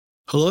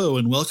Hello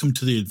and welcome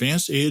to the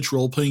Advanced Age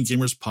Role-Playing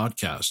Gamers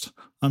podcast.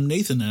 I'm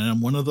Nathan and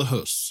I'm one of the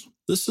hosts.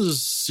 This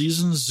is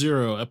Season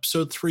 0,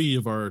 Episode 3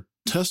 of our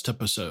test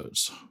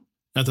episodes.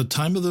 At the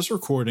time of this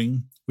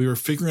recording, we were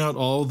figuring out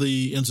all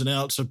the ins and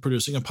outs of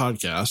producing a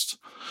podcast,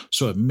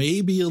 so it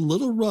may be a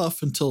little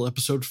rough until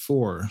Episode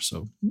 4,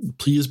 so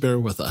please bear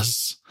with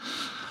us.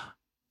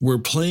 We're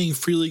playing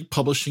Free League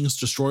Publishing's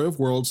Destroyer of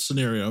Worlds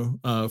scenario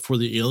for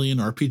the Alien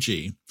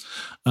RPG,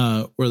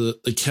 where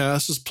the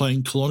cast is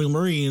playing Colonial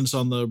Marines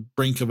on the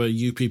brink of a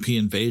UPP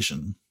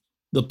invasion.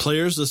 The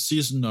players this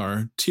season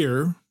are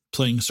Tyr,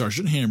 playing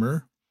Sergeant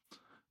Hammer,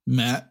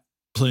 Matt,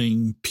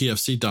 playing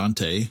PFC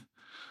Dante,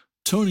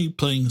 Tony,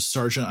 playing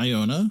Sergeant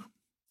Iona,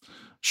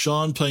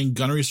 Sean, playing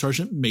Gunnery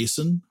Sergeant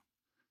Mason,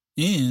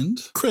 and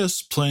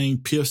Chris, playing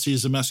PFC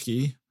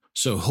Zemeski.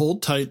 So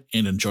hold tight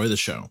and enjoy the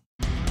show.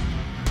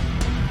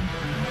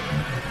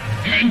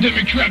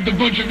 Pandemic trapped a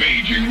bunch of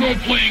aging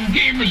role-playing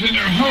gamers in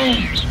their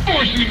homes,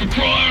 forcing them to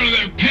crawl out of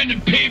their pen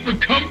and paper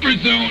comfort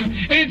zone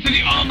and into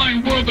the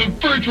online world of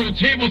virtual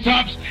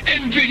tabletops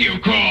and video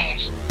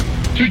calls.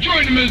 So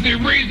join them as they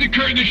raise the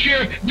curtain to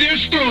share their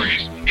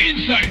stories,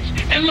 insights,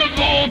 and love of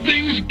all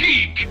things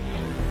geek.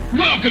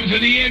 Welcome to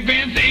the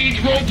Advanced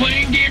Age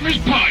Role-Playing Gamers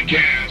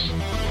podcast,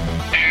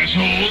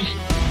 assholes.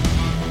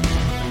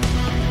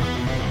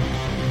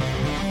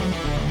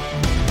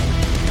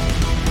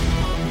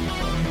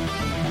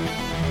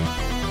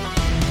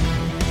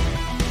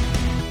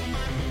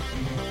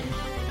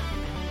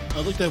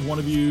 I'd like to have one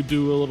of you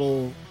do a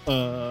little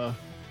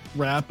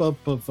wrap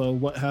up of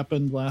what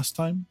happened last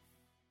time.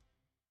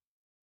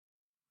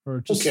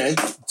 Or just... Okay,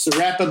 so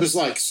wrap up is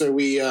so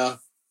we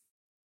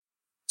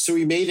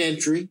made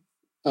entry.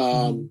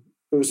 It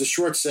was a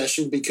short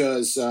session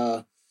because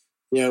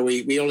we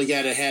only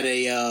had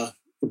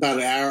about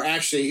an hour.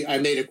 Actually, I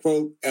made a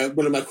quote.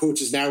 One of my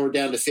quotes is now we're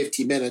down to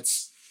 50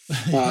 minutes.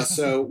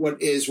 So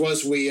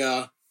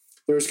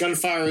there was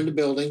gunfire in the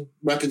building,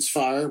 weapons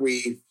fire.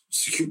 We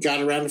got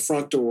around the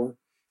front door.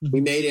 Mm-hmm. We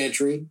made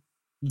entry.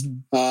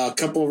 Mm-hmm. A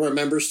couple of our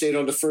members stayed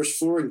on the first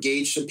floor,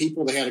 engaged some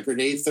people. They had a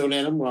grenade thrown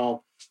at them,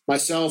 while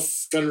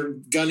myself,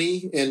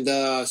 Gunny, and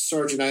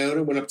Sergeant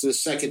Iona went up to the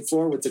second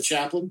floor with the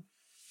chaplain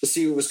to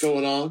see what was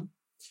going on.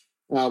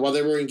 While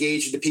they were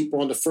engaging the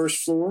people on the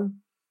first floor,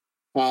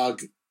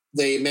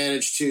 they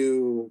managed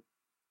to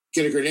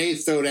get a grenade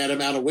thrown at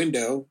them out a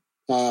window,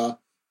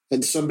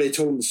 and somebody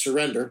told them to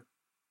surrender.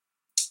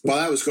 While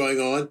that was going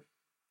on,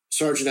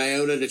 Sergeant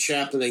Iona, the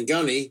chaplain, and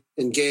Gunny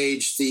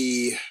engaged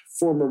the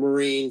former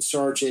Marine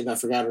sergeant. I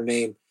forgot her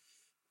name,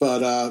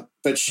 but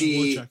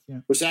she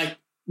was at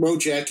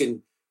Wojek,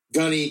 and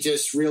Gunny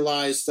just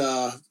realized,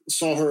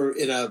 saw her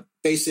in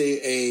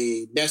basically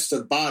a nest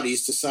of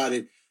bodies,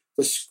 decided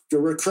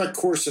the correct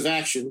course of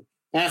action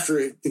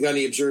after the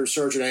Gunny observed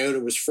Sergeant Iona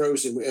was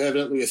frozen,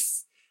 evidently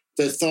with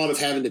the thought of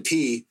having to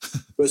pee,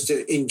 was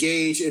to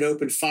engage and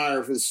open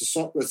fire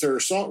with her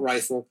assault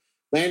rifle,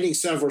 landing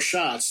several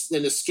shots.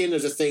 Then the skin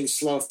of the thing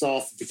sloughed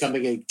off,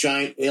 becoming a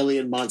giant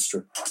alien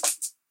monster.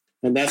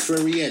 And that's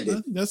where we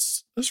ended.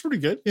 That's pretty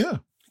good, yeah.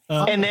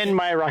 And then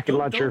my rocket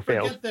launcher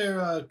failed. Don't forget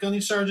there, Gunny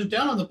Sergeant,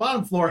 down on the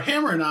bottom floor,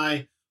 Hammer and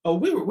I,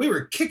 we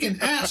were kicking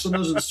ass on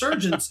those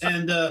insurgents,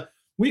 and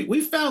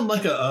we found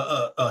like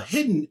a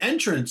hidden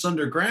entrance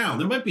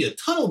underground. There might be a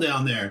tunnel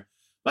down there.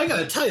 But I got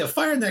to tell you,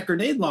 firing that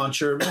grenade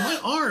launcher, man, my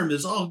arm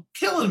is all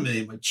killing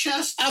me, my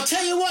chest. I'll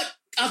tell you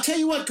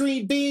what,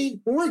 Green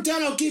Bean. When we're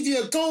done, I'll give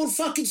you a gold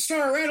fucking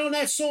star right on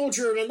that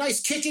soldier and a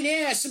nice kick in the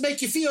ass to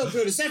make you feel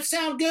good. Does that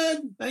sound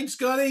good? Thanks,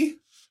 Gunny.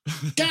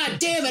 God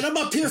damn it, I'm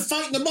up here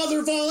fighting the mother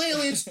of all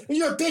aliens, and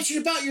you're bitching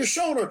about your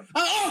shoulder.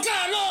 Oh,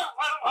 God,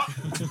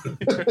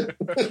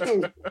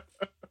 no!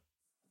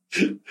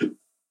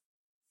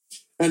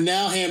 And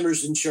now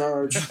Hammer's in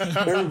charge.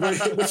 Everybody,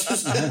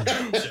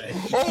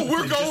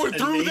 we're going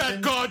through that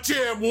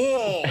goddamn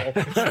wall.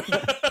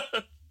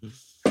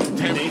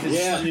 Nathan,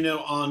 just let me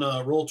know on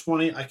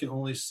Roll20, I can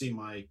only see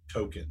my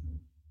token.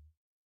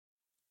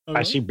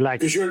 I see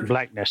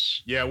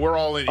blackness. Yeah, we're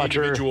all in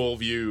individual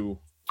view.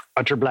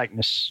 Utter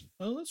blackness.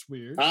 Oh, that's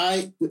weird.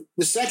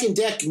 The second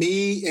deck,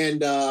 me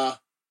and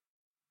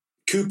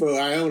Koopa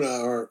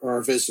Iona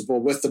are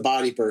visible with the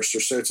body burster,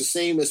 so it's the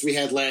same as we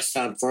had last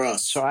time for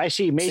us. So I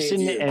see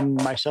Mason and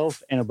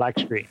myself in a black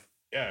screen.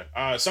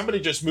 Yeah, somebody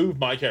just moved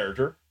my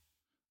character.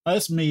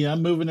 That's me.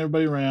 I'm moving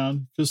everybody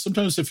around because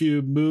sometimes if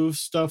you move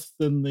stuff,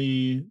 then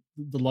the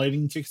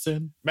lighting kicks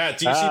in. Matt,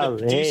 do you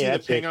see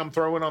the ping I'm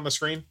throwing on the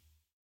screen?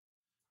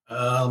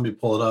 Let me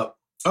pull it up.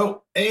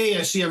 Oh, hey,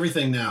 I see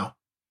everything now.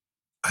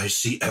 I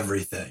see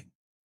everything.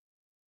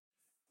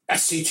 I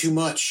see too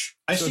much.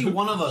 I see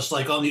one of us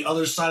like on the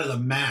other side of the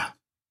map,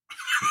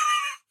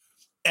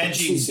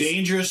 edging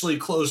dangerously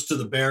close to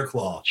the bear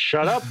claw.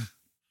 Shut up.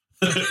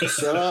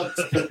 Shut up.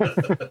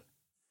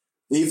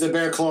 Leave the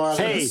bear claw out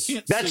of this.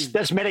 Hey,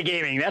 that's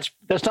metagaming.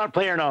 That's not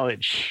player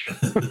knowledge.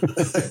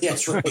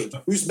 That's right.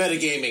 Who's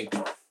metagaming?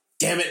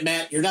 Damn it,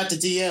 Matt. You're not the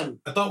DM.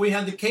 I thought we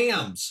had the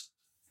cams.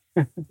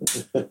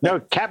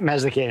 No, Captain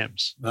has the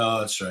cams.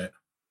 Oh, that's right.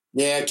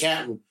 Yeah,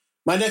 Captain.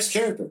 My next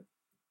character.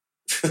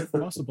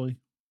 Possibly.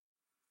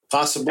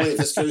 Possibly if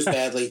this goes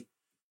badly.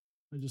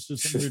 It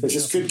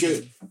just could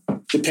go.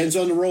 Depends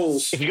on the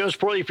rolls. If it goes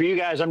poorly for you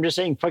guys, I'm just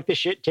saying, fuck this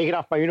shit, taking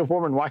off my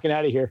uniform and walking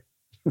out of here.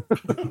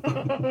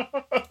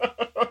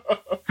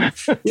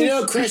 You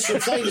know, Chris, you're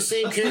playing the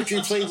same character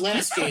you played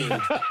last game.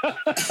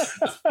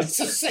 It's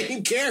the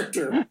same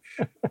character.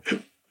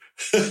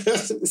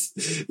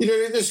 You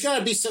know, there's got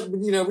to be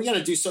something. You know, we got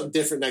to do something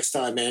different next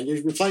time, man.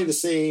 You're playing the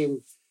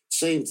same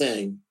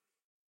thing.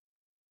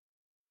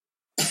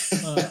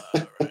 All right.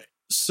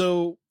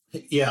 So,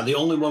 yeah, the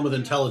only one with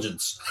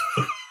intelligence.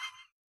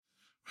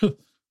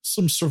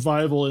 Some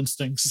survival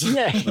instincts.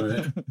 Yeah.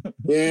 Right.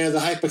 Yeah, the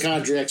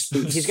hypochondriac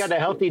spooks. He's got a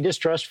healthy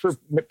distrust for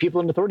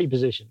people in authority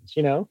positions,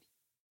 you know?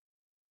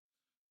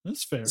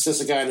 That's fair. It's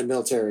just a guy in the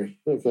military.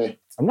 Okay.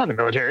 I'm not in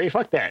the military.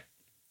 Fuck that.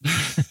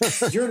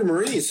 You're in the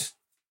Marines.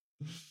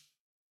 It's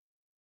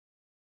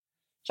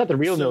not the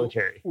real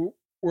military.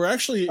 We're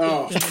actually in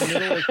the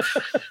middle of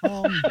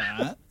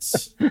combat.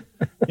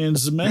 And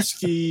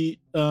Zemeski,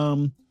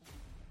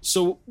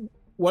 so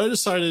what I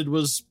decided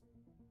was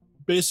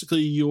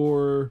basically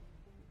you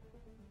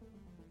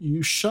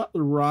shot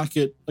the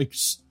rocket, like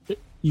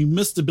you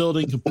missed the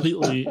building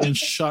completely and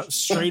shot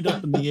straight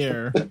up in the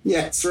air.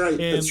 Yeah, that's right.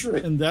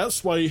 And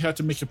that's why you have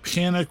to make a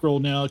panic roll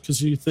now,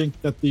 because you think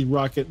that the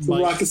rocket's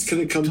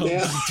going to come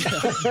down.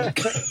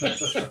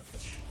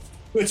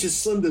 Which is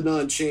slim to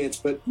none chance,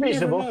 but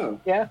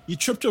reasonable. Yeah. You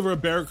tripped over a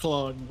bear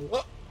claw. And,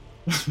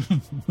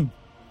 the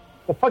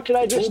fuck did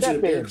I just step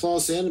in? Bear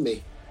claw's the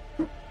enemy.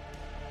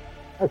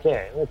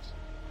 Okay, let's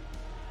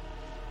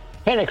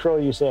panic roll.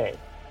 You say?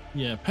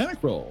 Yeah, panic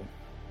roll.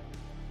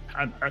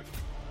 A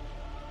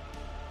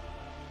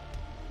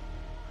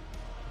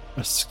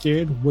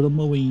scared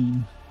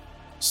Widowmaween.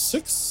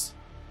 6.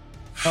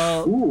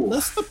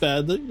 That's not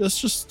bad. That's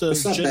just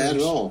that's not bad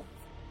at all.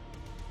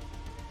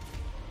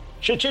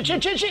 Shit.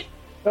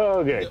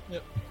 Oh, good.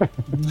 Yep.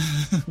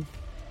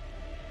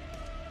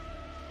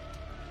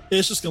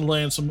 It's just gonna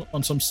land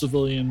on some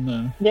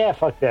civilian. Yeah,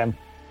 fuck them.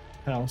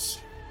 House.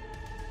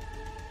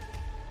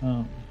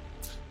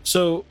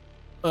 So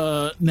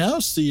now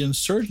it's the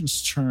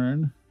insurgents'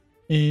 turn,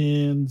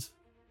 and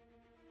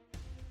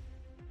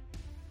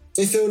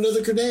they throw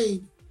another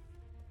grenade.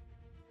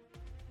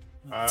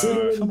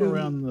 Come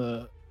around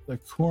the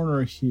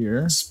corner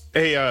here.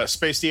 Hey,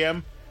 Space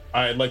DM,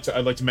 I'd like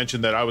to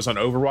mention that I was on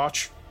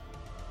Overwatch.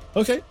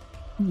 Okay.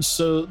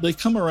 So they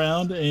come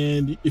around,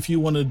 and if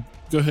you want to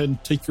go ahead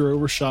and take your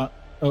Overwatch shot.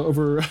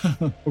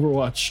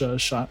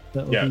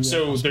 That would be,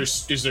 so awesome.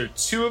 is there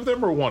 2 of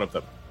them or 1 of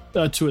them?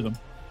 2 of them.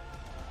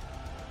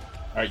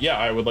 All right. Yeah,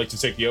 I would like to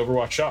take the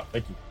Overwatch shot.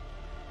 Thank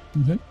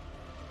you.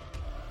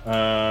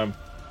 Okay.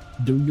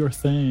 Do your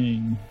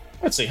thing.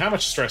 Let's see. How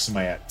much stress am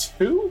I at?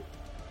 2.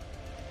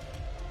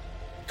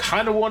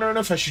 Kind of wondering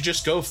if I should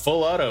just go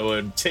full auto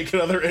and take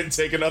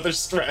another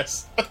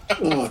stress.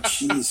 Oh,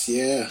 jeez,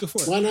 yeah. Go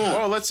for it. Why not?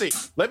 Well, let's see.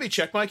 Let me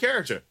check my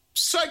character.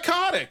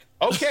 Psychotic.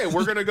 Okay,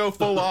 we're gonna go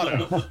full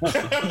auto.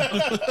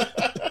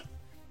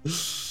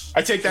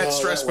 I take that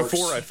stress that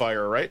before I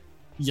fire, right?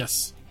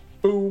 Yes.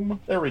 Boom.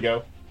 There we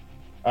go.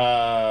 Do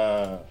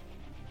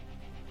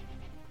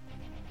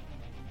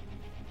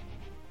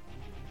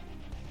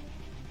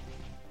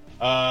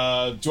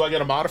I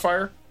get a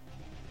modifier?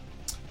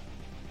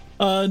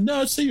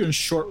 No, I'd say you're in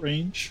short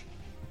range.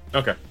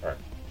 Okay, all right.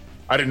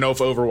 I didn't know if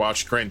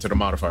Overwatch granted a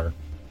modifier.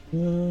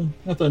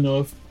 Not that I know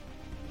of.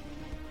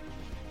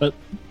 But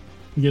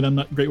again, I'm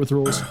not great with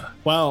rules.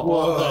 Wow.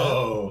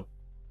 Whoa.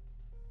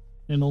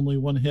 And only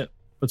 1 hit.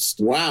 But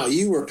wow,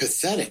 you were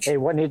pathetic. Hey,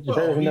 1 hit is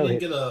better than no hit. You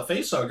didn't get a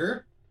face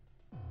hugger.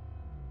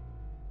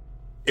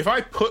 If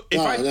I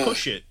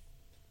push it,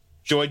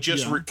 do I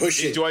just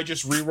push it? Do I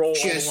just re-roll all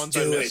the ones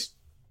I miss?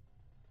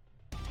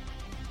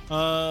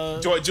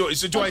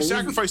 Do I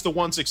sacrifice the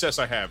 1 success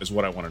I have? Is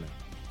what I want to know.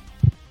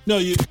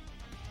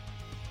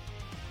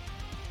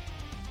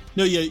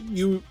 No,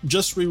 you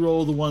just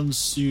re-roll the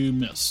ones you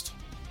missed.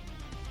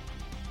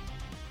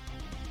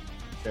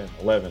 10,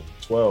 11,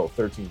 12,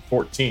 13,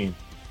 14.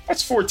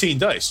 That's 14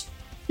 dice.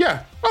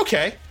 Yeah,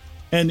 okay.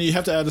 And you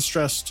have to add a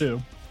stress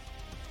too.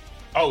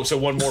 Oh, so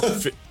 1 more.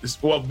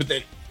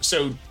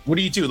 So what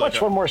do you do? What's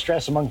 1 more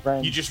stress among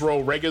friends? You just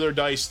roll regular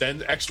dice,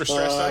 then extra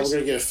stress dice?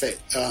 We're going to get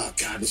a oh,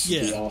 God, this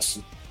would be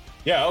awesome.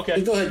 Yeah, okay.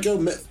 Hey, go ahead,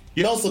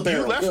 melt the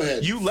barrel. Go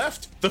ahead. You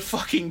left the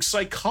fucking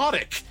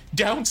psychotic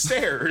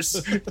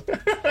downstairs.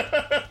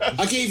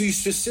 I gave you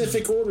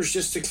specific orders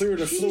just to clear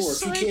the floor.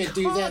 If you can't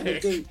do that, we're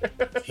good.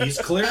 He's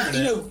clearing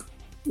it.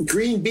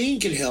 Green bean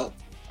can help.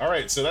 All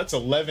right, so that's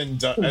 11.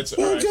 That's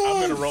all right.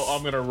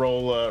 I'm gonna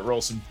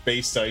roll some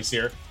base dice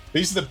here.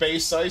 These are the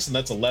base dice, and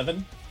that's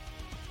 11.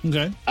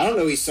 Okay. I don't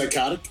know. He's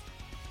psychotic.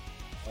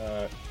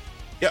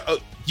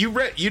 You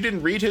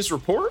didn't read his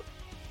report?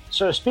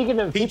 So speaking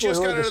of he people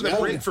just who got are out of the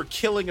break for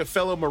killing a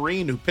fellow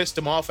Marine who pissed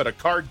him off at a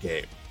card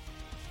game.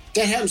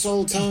 That happens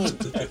all the time.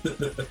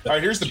 All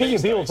right, here's the speaking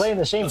base of people dice. playing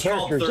the same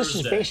characters, this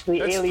is basically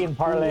Alien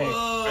Parlay.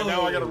 And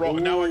now I got to roll.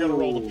 Now I got to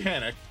roll the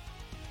panic.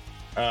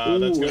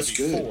 That's going to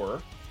be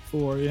 4.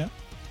 4, yeah.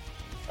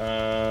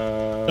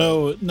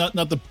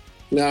 Not the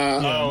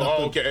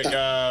No. Okay.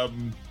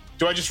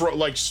 Do I just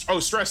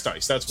roll stress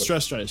dice? That's what.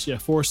 Stress dice. Yeah,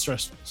 4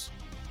 stress dice.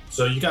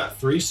 So you got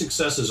 3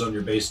 successes on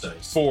your base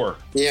dice. 4.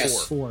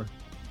 Yes. 4.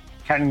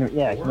 Counting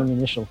the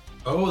initial.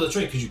 Oh, that's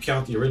right, because you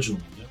count the original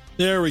one. Yep.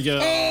 There we go.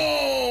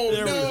 Oh,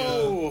 There we no.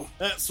 go.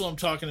 That's what I'm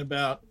talking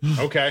about.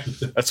 Okay,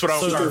 that's what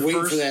I was. So we're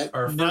waiting for that.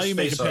 Our Now first you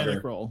make a face hugger.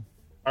 panic roll.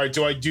 All right,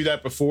 do I do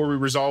that before we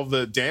resolve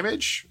the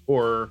damage,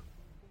 or?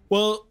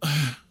 Well,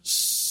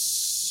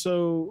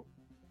 so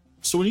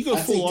when you go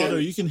I full think auto,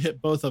 that- you can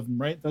hit both of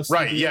them, right? That's the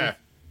Right. deal?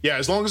 Yeah.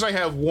 As long as I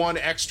have 1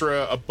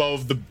 extra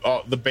above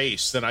the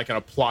base, then I can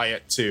apply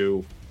it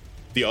to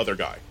the other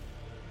guy.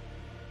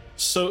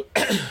 So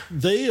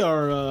they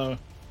are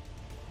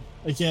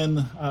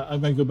again.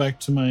 I'm gonna go back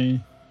to my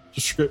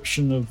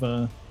description of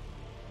a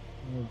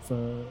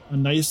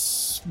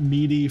nice,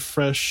 meaty,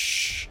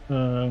 fresh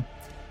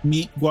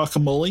meat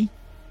guacamole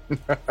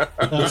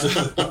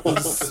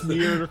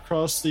smeared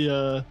across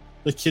the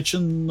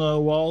kitchen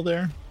wall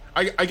there.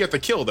 I get the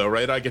kill though,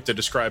 right? I get to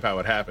describe how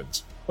it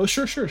happens. Oh,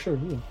 sure. Yeah. Go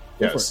for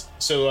Yes.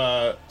 it.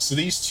 So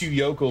these 2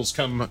 yokels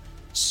come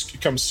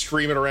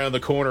screaming around the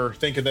corner,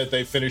 thinking that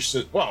they finished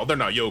it. Well, they're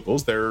not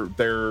yokels;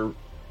 they're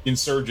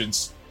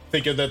insurgents,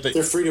 thinking that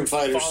They're freedom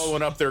fighters.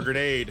 following up their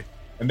grenade.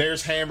 And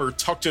there's Hammer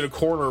tucked in a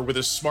corner with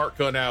his smart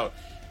gun out,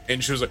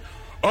 and she was like,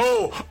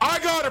 "Oh, I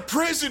got a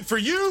present for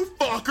you,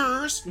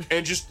 fuckers!"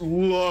 And just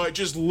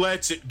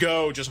lets it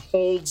go, just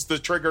holds the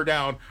trigger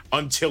down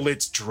until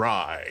it's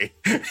dry.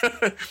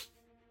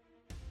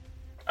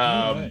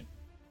 All right.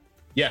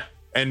 Yeah,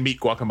 and meat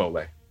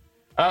guacamole.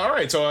 All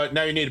right, so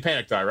now you need a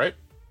panic die, right?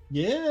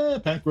 Yeah,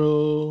 panic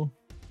roll.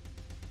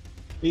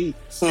 8.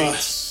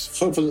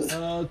 Hopefully,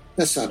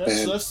 that's not bad.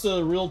 So that's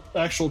the real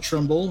actual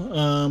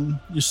tremble.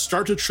 You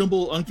start to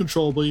tremble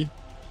uncontrollably.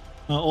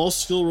 All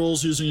skill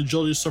rolls using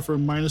agility suffer a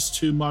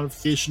 -2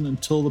 modification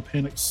until the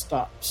panic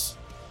stops.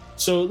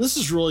 So this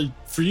is really,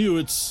 for you,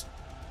 it's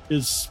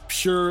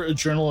pure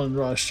adrenaline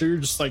rush. So you're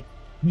just like,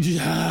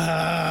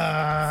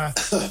 yeah.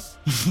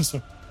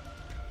 So,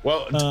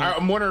 Well,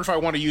 I'm wondering if I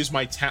want to use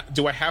my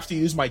do I have to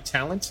use my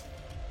talent?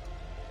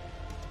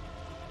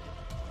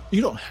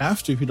 you don't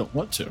have to if you don't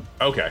want to.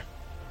 Okay.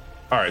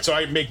 All right, so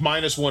I make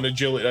 -1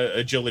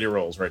 agility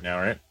rolls right now,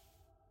 right?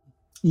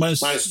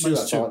 -2, I -2.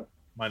 thought.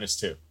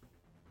 -2.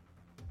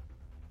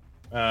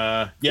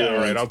 Yeah, all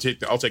right. I'll take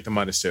the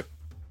 -2.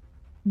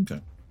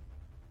 Okay.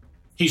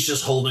 He's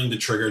just holding the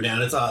trigger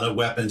down. It's out of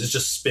weapons. It's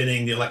just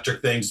spinning the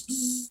electric things.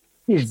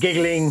 He's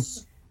giggling.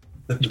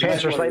 His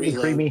pants are wanna slightly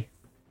reload. creamy.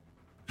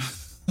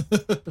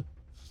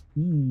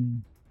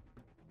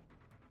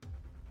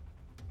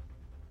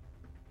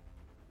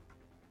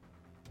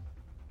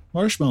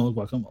 Marshmallow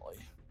guacamole.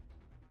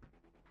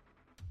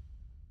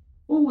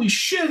 Holy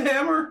shit,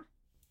 Hammer!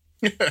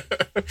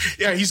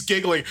 Yeah, he's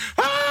giggling.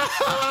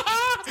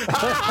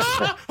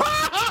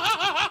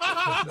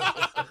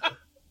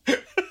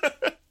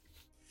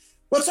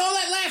 What's all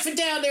that laughing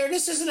down there?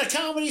 This isn't a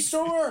comedy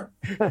store.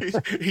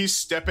 He's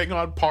stepping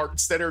on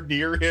parts that are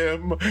near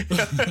him.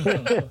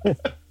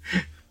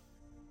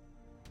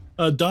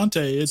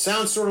 Dante, It it's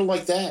sounds sort of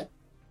like that.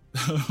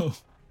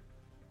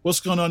 what's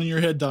going on in your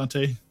head,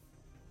 Dante?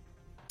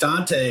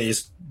 Dante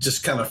is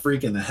just kind of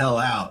freaking the hell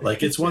out.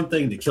 Like, it's one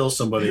thing to kill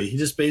somebody. He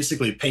just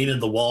basically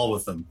painted the wall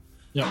with them.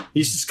 Yeah.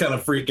 He's just kind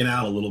of freaking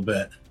out a little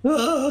bit.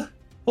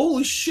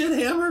 Holy shit,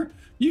 Hammer!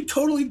 You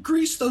totally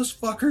greased those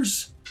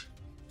fuckers.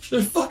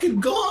 They're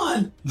fucking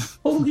gone.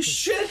 Holy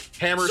shit!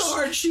 Hammer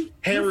Sarge,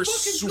 Hammer they're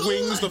fucking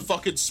swings the gone.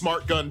 fucking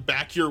smart gun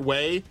back your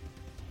way,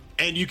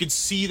 and you can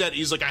see that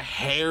he's like a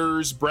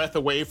hair's breadth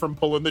away from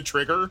pulling the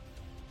trigger,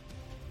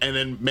 and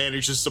then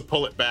manages to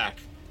pull it back.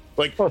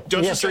 Like Well,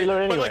 he has to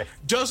reload but, anyway. like,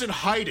 doesn't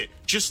hide it.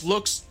 Just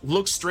looks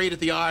straight at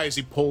the eyes.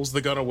 He pulls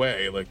the gun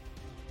away. Like,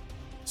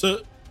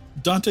 So,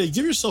 Dante,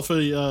 give yourself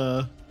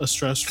a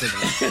stress for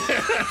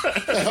that.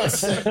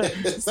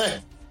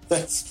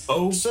 That's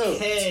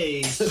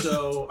Okay,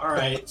 so all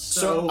right,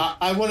 So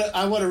I want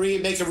to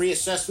make a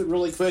reassessment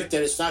really quick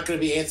that it's not going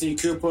to be Anthony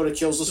Cooper that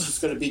kills us. It's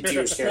going to be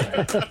Tears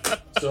Cameron.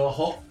 So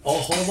hold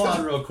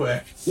on real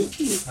quick.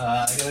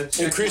 I gotta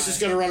check And Chris is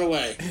going to run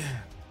away.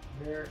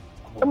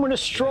 I'm going to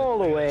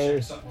stroll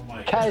away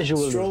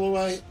casually. Stroll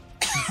away.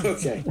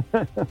 Okay.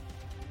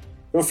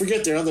 Don't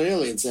forget there are other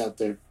aliens out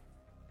there.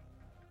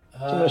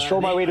 I'm going to stroll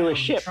my way to a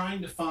ship.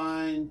 Trying to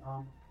find.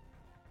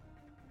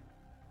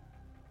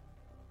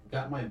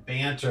 Got my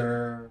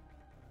banter.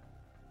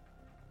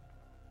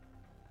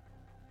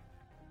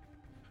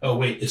 Oh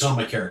wait, it's on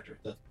my character.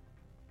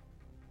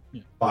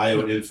 Yeah.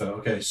 Bio info.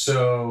 Okay,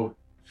 so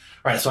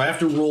all right, so I have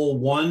to roll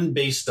 1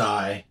 base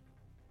die,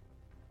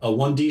 a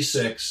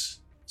 1d6.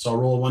 So I'll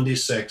roll a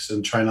 1d6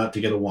 and try not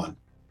to get a 1.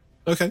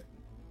 Okay.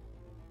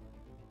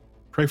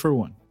 Pray for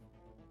 1.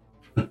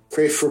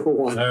 Pray for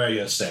 1. There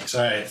you go, 6.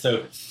 All right,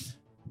 so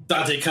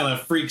Dante kind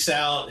of freaks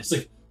out. It's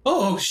like,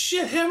 oh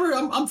shit, Hammer,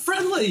 I'm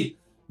friendly.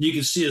 You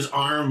can see his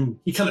arm,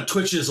 he kind of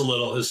twitches a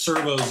little. His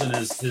servos and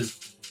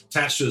his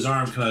attached to his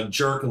arm kind of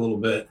jerk a little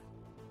bit.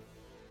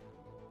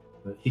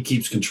 But he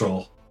keeps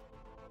control.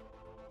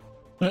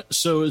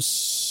 So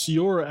it's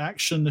your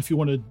action if you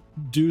want to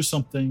do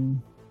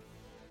something.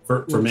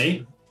 For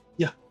me?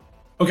 Yeah.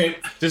 Okay.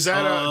 Does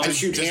that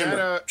shoot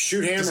hammer.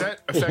 Shoot hammer. Does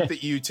that effect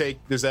that you take?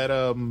 Does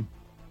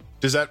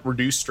that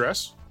reduce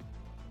stress?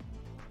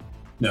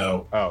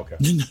 No. Oh, okay.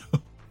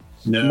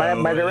 No. Might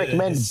I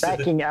recommend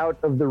backing out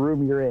of the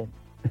room you're in?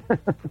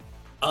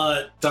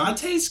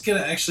 Dante's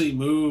gonna actually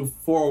move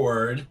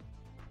forward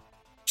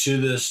to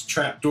this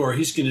trap door.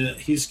 He's gonna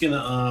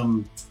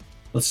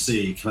let's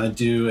see, can I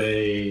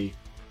do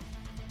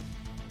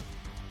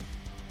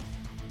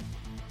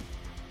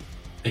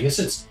I guess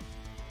it's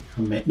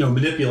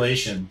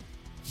manipulation.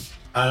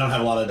 I don't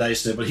have a lot of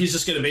dice in it, but he's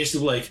just gonna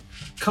basically like,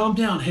 calm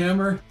down,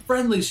 Hammer.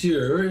 Friendly's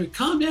here.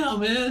 Calm down,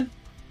 man.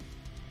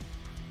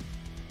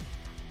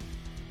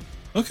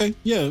 Okay,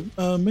 yeah.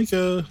 Make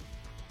a.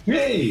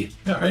 Yay!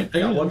 All right, I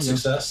got one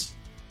success.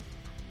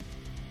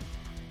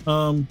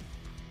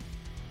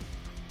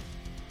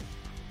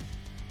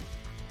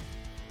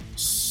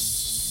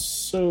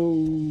 So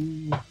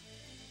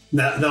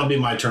that'll be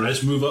my turn. I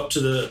just move up to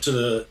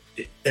the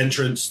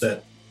entrance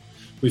that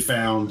we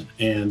found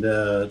and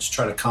just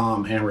try to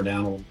calm Hammer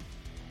down a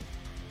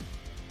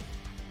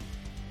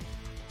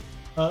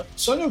little.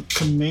 So I know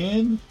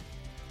command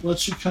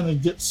lets you kind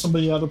of get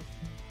somebody out of.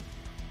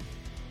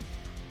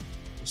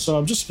 So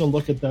I'm just going to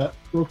look at that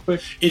real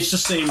quick. It's the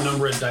same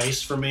number of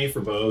dice for me for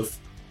both.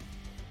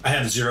 I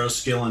have 0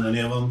 skill in any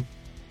of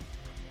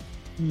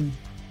them.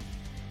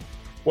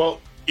 Well,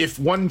 if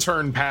one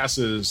turn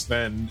passes,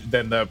 then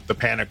the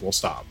panic will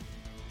stop.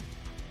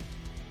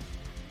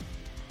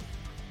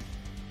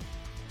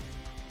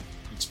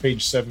 It's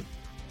page 7.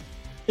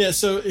 Yeah,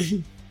 so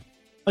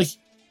like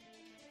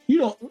you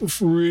don't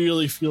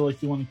really feel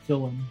like you want to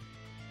kill him.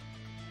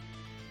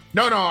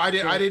 No, I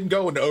didn't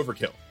go into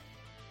overkill.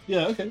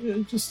 Yeah, okay. Yeah,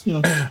 just he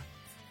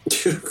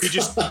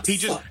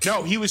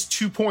was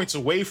 2 points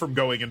away from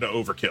going into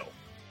overkill.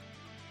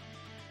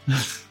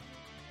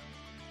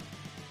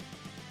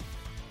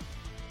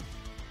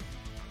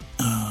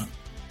 All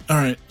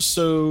right,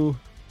 so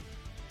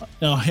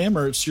now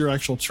Hammer, it's your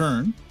actual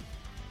turn.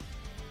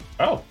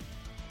 Oh,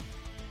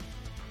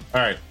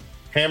 all right,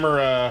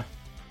 Hammer.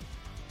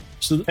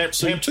 So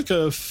you took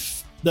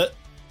that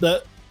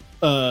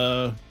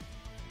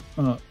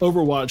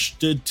Overwatch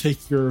did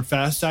take your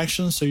fast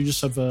action, so you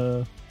just have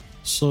a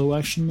slow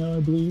action now,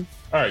 I believe.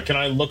 All right, can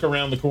I look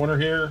around the corner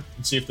here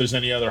and see if there's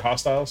any other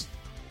hostiles?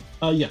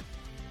 Yeah.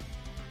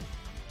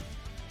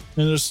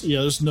 And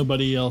there's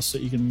nobody else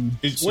that you can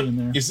see in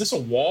there. Is this a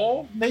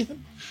wall,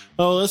 Nathan?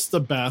 Oh, that's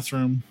the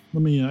bathroom. I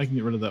can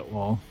get rid of that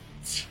wall.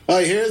 Oh,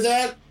 you hear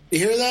that? You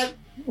hear that?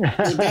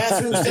 The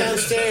bathroom's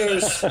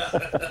downstairs.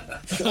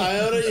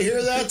 Iona, you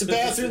hear that? The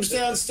bathroom's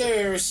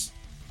downstairs.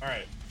 All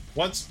right.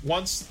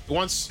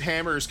 Once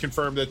Hammer is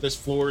confirmed that this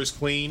floor is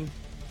clean,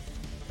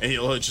 and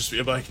he'll just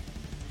be like,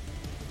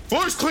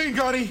 "Floor's clean,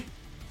 Gunny.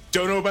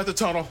 Don't know about the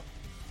tunnel.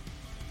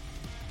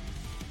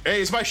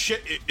 Hey, is my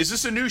shit? Is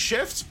this a new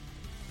shift?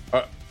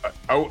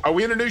 Are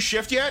we in a new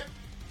shift yet?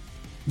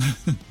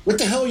 What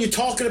the hell are you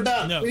talking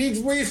about? No. We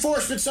need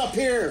reinforcements up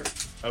here."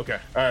 Okay.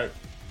 All right.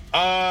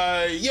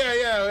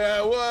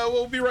 Yeah.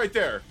 We'll be right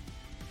there.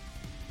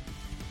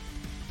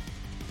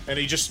 And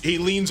he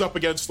leans up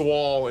against the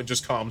wall and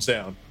just calms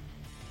down,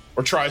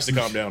 or tries to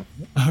calm down.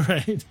 All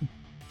right.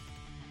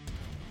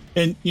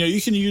 And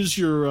you can use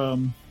your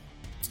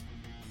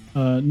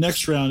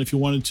next round if you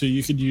wanted to.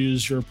 You could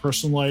use your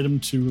personal item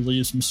to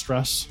relieve some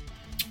stress.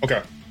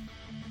 Okay.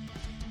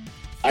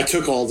 I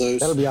took all those.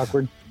 That'll be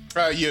awkward.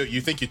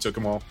 You think you took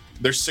them all?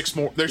 There's 6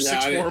 more. There's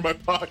 6 more in my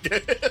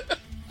pocket.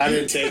 I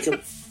didn't take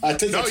them. I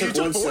think I took you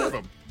took one 4 set. of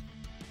them.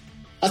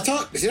 I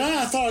thought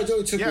I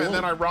only took one. And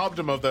then I robbed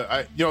him of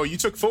the. You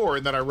took 4,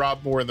 and then I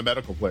robbed more in the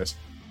medical place.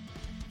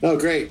 Oh,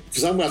 great!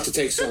 Because I'm about to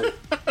take some.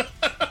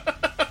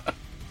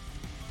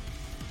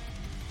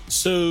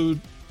 So,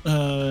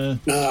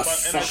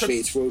 fuck me,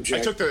 it's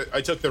Wojak.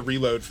 I took the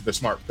reload for the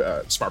smart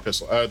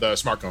pistol, the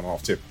smart gun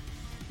off too.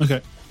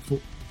 Okay,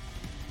 cool.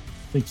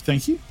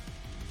 Thank you.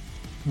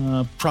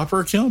 Proper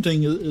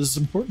accounting is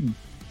important.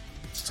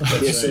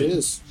 Yes, it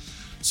is.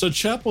 So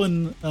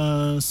Chaplin,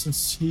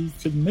 since he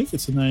couldn't make it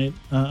tonight,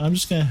 I'm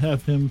just going to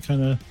have him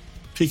kind of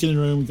peek in the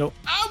room and go,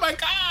 "Oh my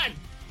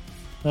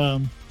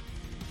God!"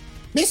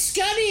 Miss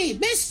Scuddy,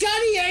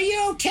 are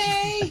you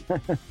okay?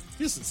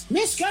 Miss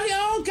Scuddy,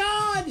 oh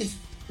God!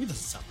 He doesn't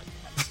sound like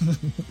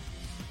that.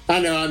 I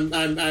know.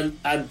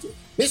 I'm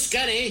Miss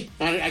Scuddy.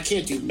 I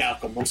can't do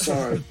Malcolm. I'm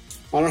sorry.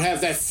 I don't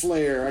have that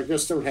flair. I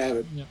just don't have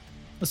it. Yeah,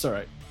 that's all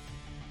right.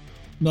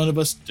 None of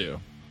us do.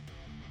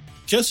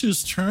 Guess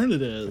whose turn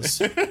it is?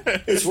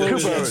 It's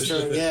Wojak's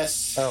turn.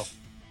 Yes.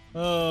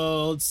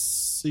 Oh, let's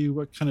see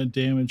what kind of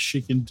damage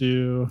she can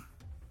do.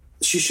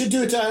 She should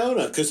do it to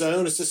Iona because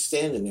Iona's just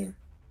standing there.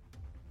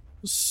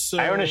 So,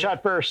 Iona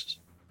shot first.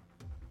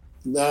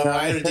 No,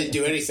 Iona didn't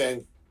do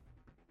anything.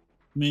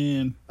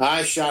 Man,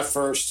 I shot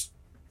first.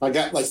 I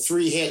got like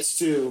 3 hits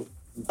too.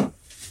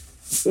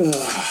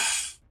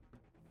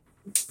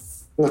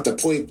 Went to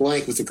point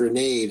blank with a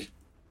grenade.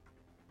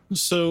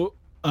 So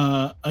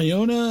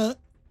Iona,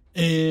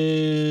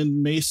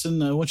 And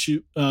Mason, I want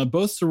you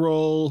both to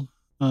roll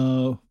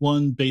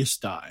 1 base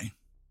die.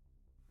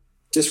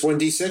 Just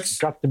 1d6?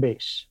 Drop the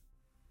base.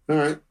 All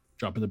right.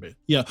 Dropping the base.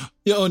 Yeah.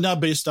 Oh, not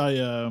base die.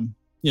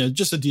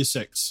 Just a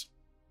d6.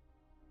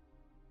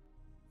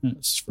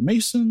 That's for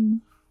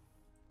Mason.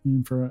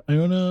 And for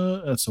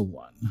Iona, that's a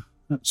 1.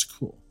 That's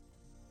cool.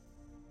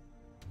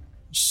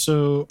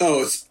 So.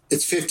 Oh,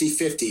 it's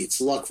 50-50.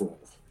 It's luck roll.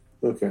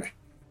 Okay.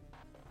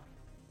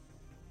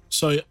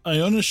 So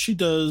Iona, she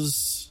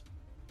does.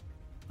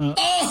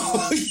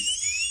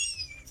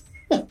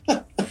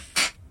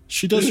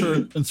 She does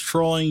her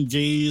enthralling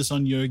gaze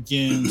on you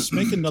again. So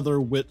make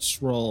another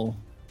wits roll.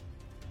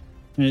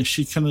 And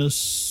she kind of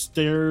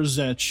stares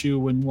at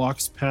you and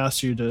walks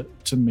past you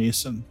to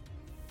Mason.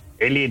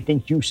 Alien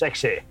thinks you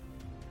sexy.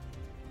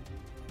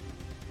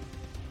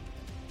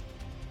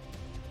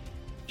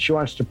 She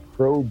wants to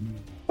probe you.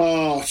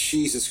 Oh,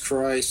 Jesus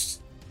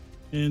Christ.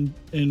 And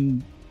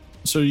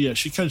so, yeah,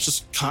 she kind of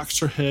just cocks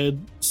her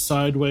head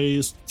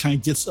sideways, kind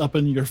of gets up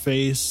in your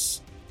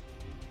face.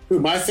 Who,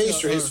 my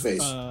face or his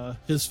face?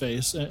 His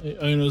face,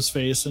 Iona's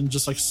face, and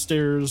just like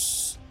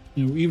stares,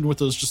 even with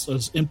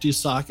those empty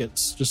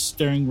sockets, just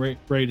staring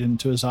right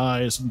into his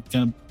eyes and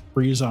kind of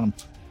breathes on him.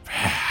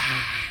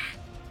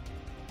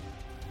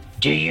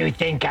 Do you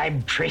think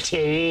I'm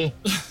pretty?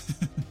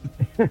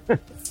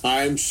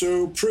 I'm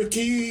so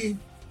pretty.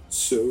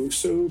 So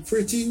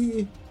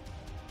pretty.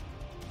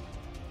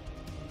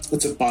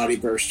 It's a body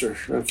burster.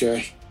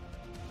 Okay.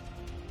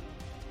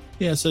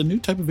 Yeah, it's a new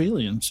type of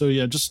alien. So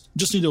yeah, just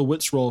need a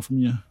wits roll from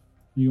you.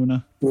 You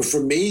wanna? Well,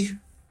 from me?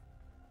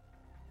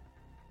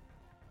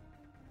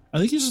 I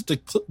think you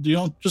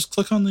just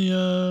click on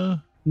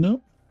the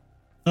no.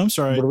 I'm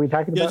sorry. What are we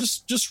talking about? Yeah,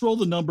 just roll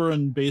the number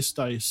and base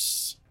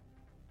dice.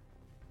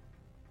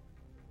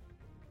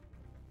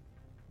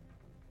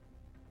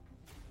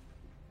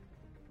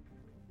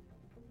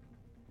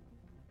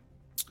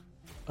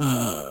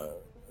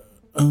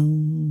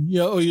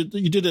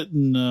 You did it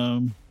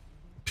in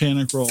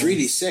panic roll.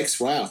 3d6.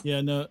 Wow.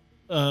 Yeah, no.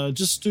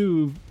 Just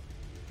do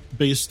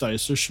base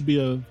dice. There should be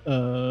a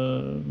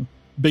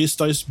base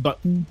dice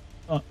button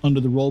under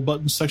the roll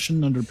button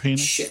section under panic.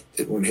 Shit,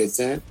 didn't want to hit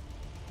that.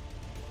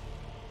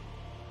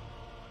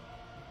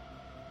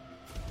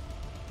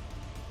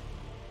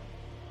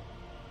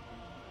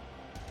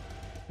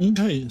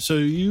 Okay, so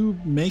you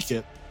make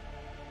it.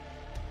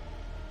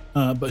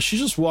 But she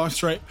just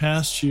walks right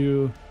past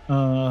you,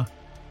 and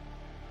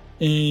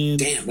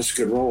damn, that's a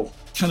good roll.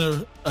 Kind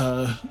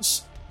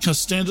of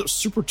stands up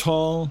super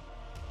tall,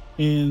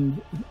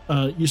 and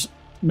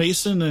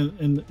Mason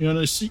and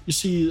you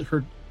see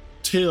her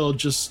tail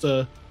just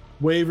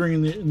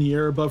wavering in the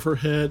air above her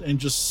head, and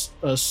just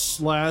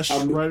slash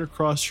right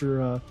across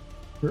your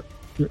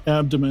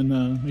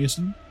abdomen,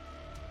 Mason.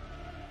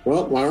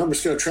 Well, my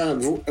armor's going to try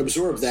to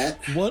absorb that.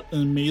 What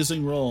an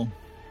amazing roll!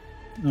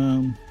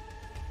 I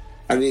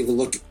didn't even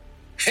look.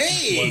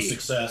 Hey, 1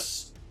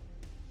 success.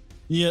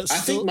 Yeah, I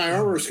think my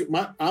armor's.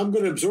 I'm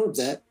going to absorb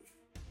that.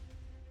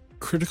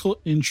 Critical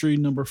injury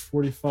number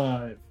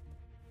 45.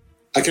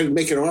 I can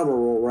make an armor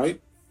roll, right?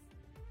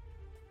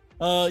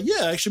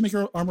 Yeah, actually make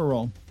an armor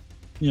roll.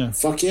 Yeah.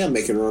 Fuck yeah,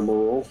 make an armor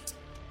roll.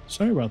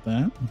 Sorry about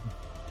that.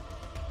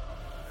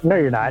 No,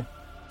 you're not.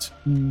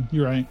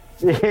 You're right.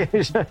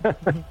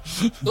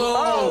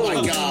 Oh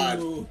my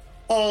god!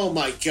 Oh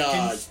my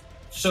god!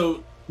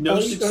 So no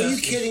success. Are you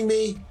kidding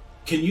me?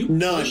 Can you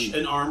push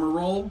an armor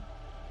roll?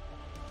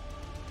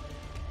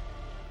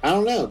 I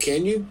don't know.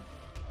 Can you? Do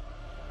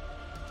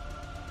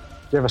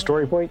you have a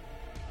story point?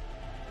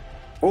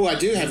 Oh, I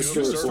do have a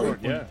story point.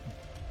 Yeah.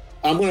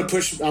 I'm going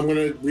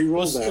to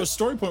re-roll that. A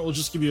story point will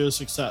just give you a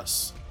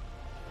success.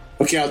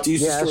 Okay, I'll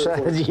use the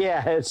story point.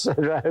 Yeah, that's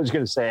what I was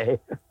going to say.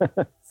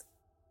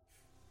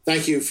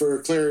 Thank you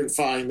for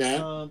clarifying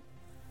that.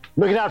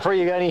 Looking out for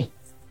you, Gunny.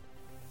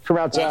 From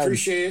outside. I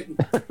appreciate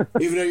it.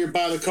 Even though you're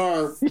by the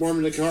car,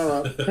 warming the car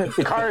up.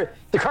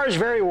 The car's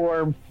very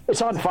warm.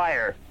 It's on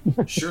fire.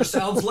 Sure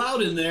sounds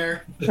loud in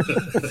there.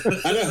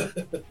 I know.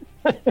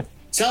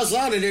 Sounds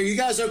loud in there. You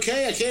guys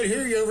okay? I can't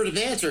hear you over the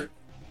banter.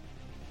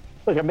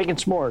 Look, I'm making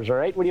s'mores, all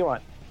right? What do you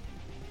want?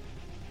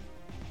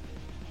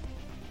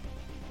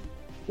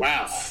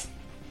 Wow.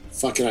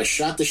 Fucking, I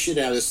shot the shit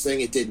out of this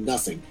thing. It did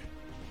nothing.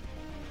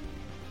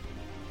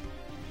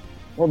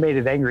 What made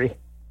it angry?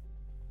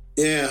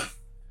 Yeah.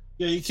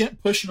 Yeah, you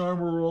can't push an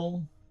armor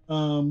roll.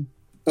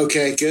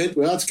 Okay, good.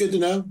 Well, it's good to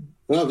know.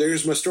 Well,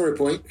 there's my story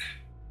point.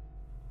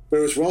 But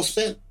it was well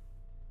spent.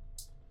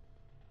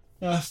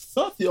 I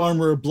thought the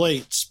armor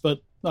ablates,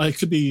 but I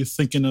could be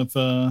thinking of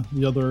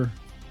the other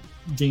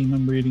game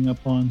I'm reading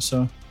up on,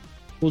 so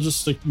we'll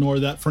just ignore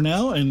that for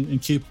now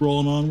and keep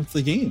rolling on with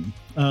the game.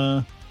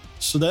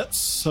 So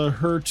that's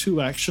her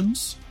 2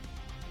 actions.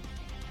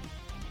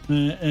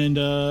 And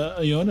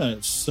Iona,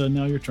 it's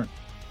now your turn.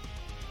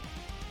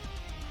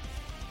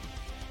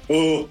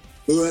 Oh,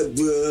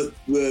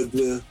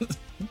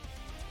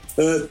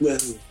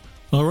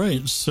 All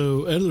right,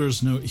 so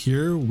editor's note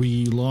here.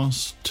 We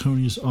lost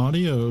Tony's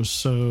audio,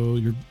 so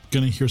you're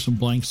going to hear some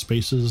blank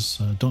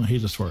spaces. Don't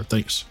hate us for it.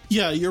 Thanks.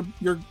 Yeah, you're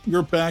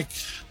back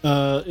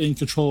in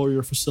control of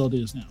your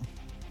facilities now.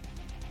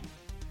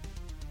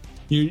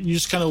 You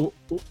just kind of...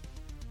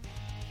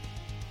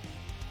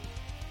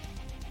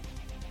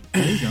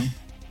 There you go.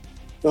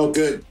 Oh,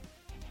 good.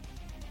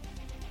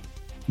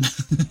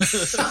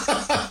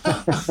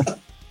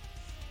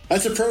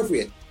 That's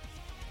appropriate.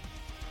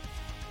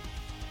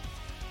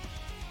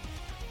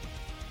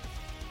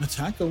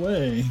 Attack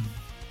away.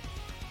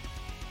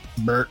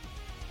 Bert.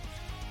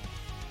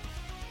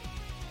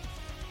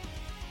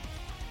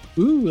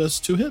 Ooh, that's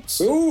 2 hits.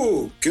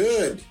 Ooh,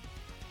 good.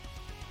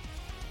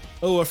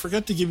 Oh, I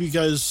forgot to give you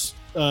guys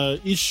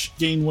each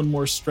gain 1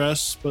 more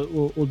stress, but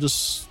we'll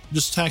just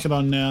tack it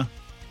on now.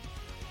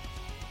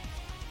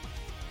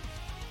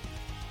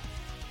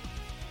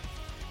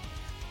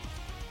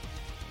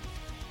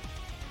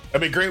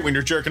 That'd be great when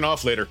you're jerking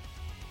off later.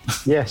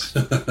 Yes.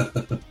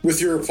 With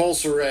your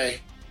repulsor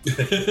ray.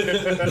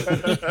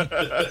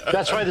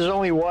 That's why there's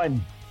only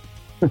 1.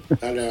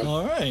 I know.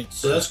 All right.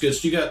 So that's good.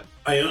 So you got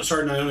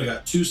Iona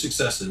got 2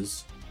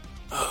 successes.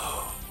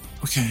 Oh,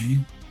 okay.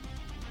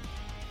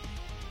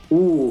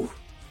 Ooh.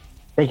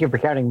 Thank you for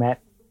counting,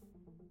 Matt.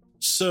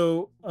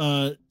 So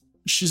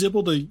she's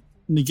able to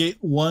negate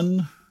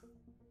 1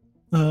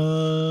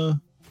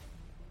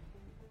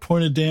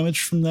 point of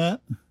damage from that.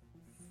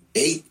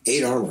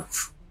 8 armor.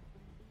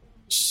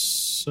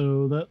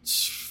 So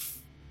that's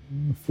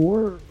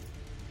 4.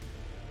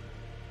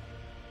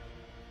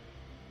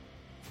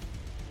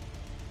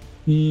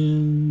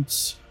 And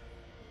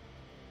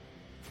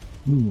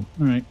ooh,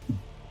 all right.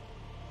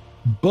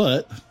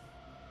 But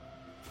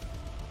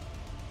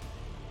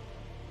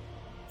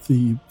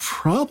the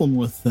problem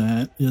with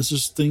that is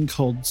this thing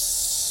called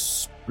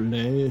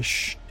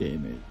splash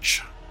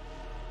damage.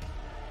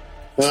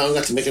 Well, I'm going to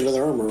have to make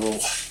another armor roll.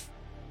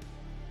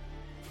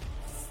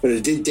 But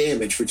it did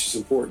damage, which is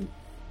important.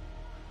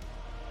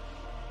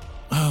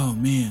 Oh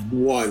man.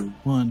 1.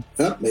 One.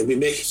 Oh, maybe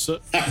make. So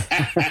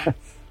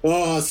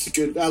Oh, that's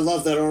good. I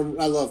love that armor.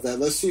 I love that.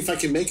 Let's see if I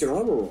can make an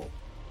armor roll.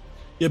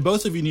 yeah,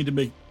 both of you need to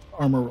make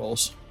armor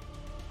rolls.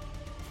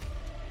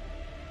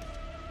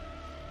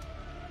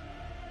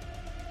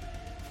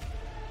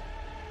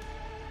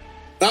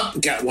 Oh,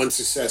 got 1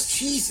 success.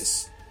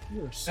 Jesus.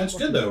 That's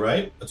good though,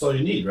 right? That's all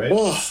you need, right?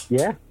 Oh,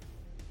 Yeah.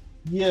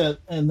 Yeah,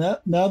 and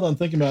that now that I'm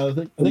thinking about it, I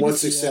think One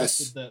it's the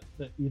success. acid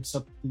that eats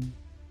up the.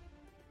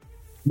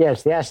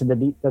 Yes, the acid that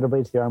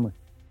ablates the armor.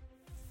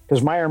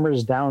 Because my armor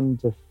is down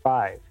to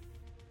 5.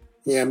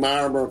 yeah,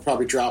 my armor will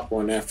probably drop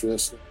 1 after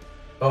this.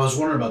 I was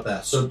wondering about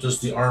that. So does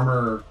the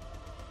armor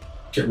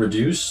get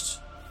reduced?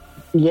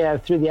 Yeah,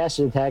 through the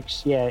acid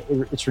attacks, yeah,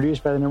 it's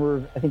reduced by the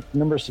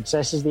number of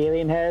successes the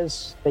alien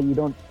has that you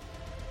don't.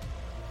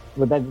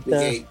 Would that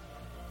Negate.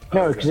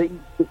 no, Okay. because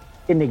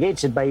it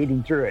negates it by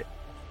eating through it.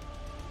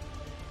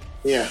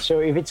 Yeah. So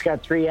if it's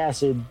got 3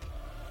 acid,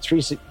 3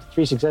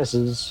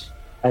 successes,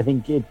 I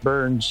think it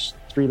burns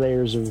 3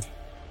 layers of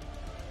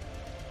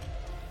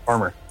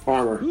armor.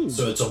 Armor. Ooh.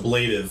 So it's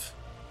ablative.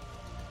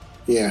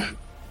 Yeah.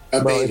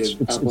 Well, Abated.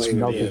 it's Ablated.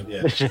 melted.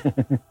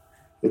 Yeah.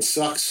 It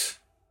sucks.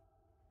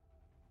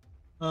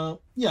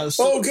 Yeah.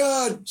 So, Oh,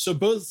 God. so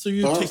both of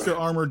you Armor. take your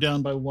armor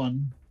down by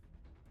 1.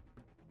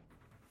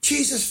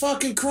 Jesus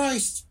fucking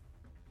Christ.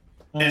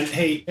 And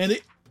hey, and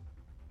it,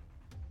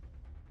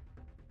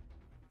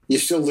 You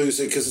still lose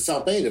it because it's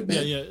outdated,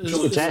 man. yeah,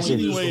 It's acid.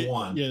 eating Lose away, the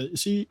 1. yeah,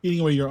 it's eating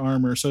away your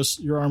armor, so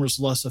your armor's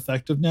less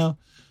effective now.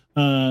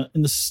 And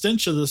the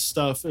stench of this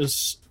stuff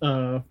is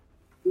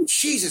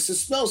Jesus, it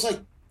smells like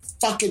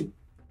fucking.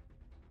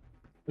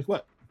 like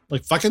what?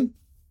 Like fucking?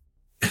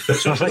 No,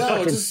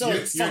 it just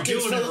smells like You're fucking.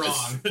 doing it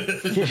wrong.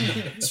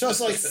 It smells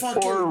like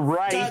fucking. Or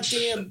right.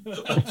 Goddamn.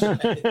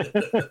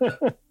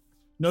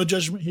 No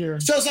judgment here.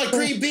 Smells like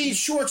green bean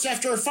shorts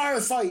after a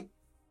firefight.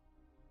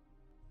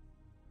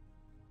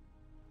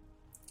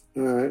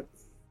 All right.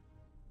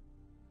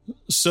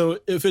 So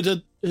if it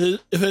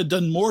had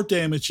done more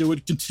damage, it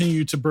would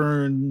continue to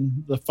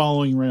burn the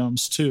following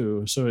rounds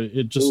too. So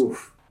it just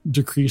Oof.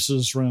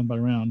 decreases round by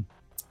round.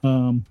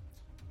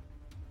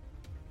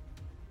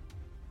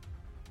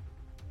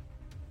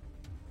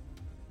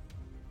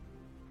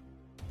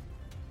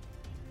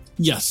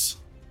 Yes,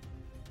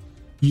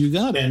 you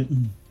got it.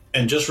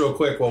 And just real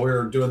quick, while we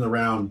were doing the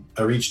round,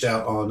 I reached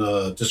out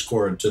on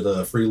Discord to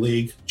the Free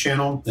League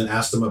channel and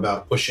asked them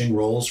about pushing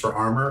rolls for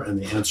armor,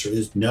 and the answer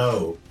is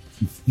no.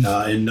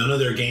 In none of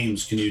their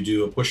games can you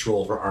do a push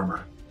roll for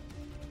armor.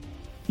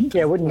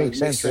 Yeah, it wouldn't make It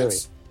sense, really.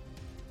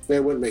 Yeah,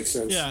 it wouldn't make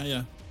sense.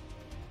 Yeah.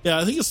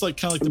 I think it's like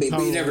kind of like I the mean,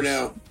 power you never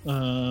rolls,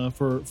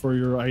 know. for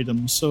your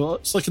items. So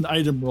it's like an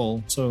item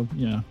roll. So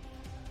yeah.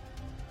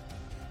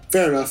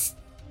 Fair enough.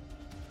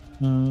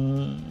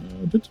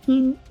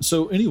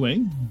 So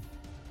anyway,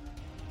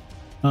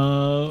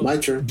 My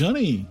turn.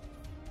 Gunny.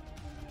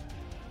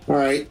 All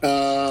right.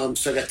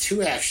 So I got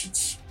 2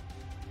 actions.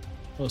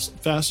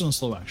 Fast and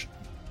slow action.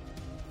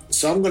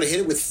 So I'm going to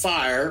hit it with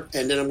fire,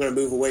 and then I'm going to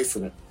move away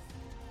from it.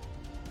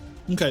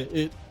 Okay,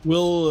 it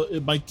will.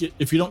 It might get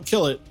if you don't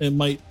kill it. It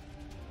might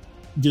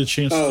get a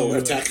chance. Oh, to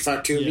attack of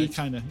opportunity. Yeah,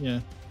 kind of. Yeah.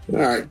 All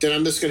right, then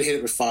I'm just going to hit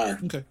it with fire.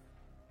 Okay.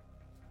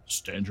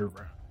 Stand your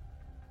ground.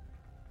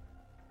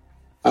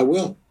 I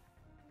will.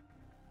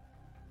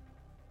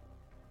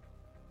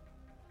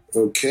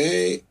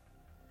 Okay.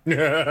 What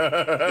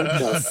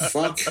the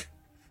fuck?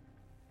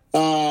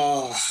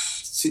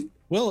 See,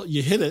 Well,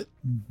 you hit it.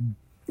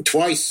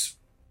 twice.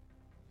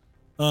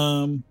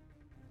 So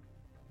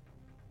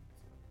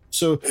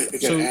I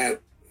gotta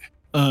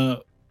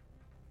add.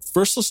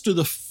 first let's do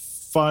the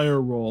fire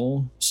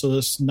roll. So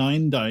that's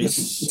 9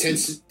 dice.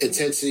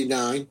 Intensity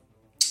 9.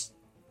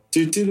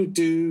 So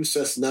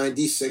that's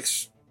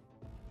 9d6.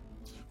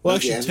 Well,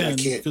 actually Again, I 10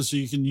 can't- because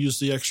you can use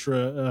the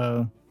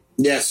extra.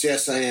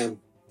 Yes, I am.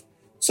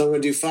 So I'm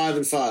going to do 5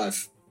 and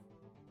 5.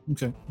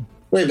 Okay.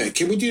 Wait a minute.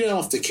 Can we do that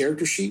off the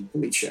character sheet?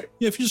 Let me check.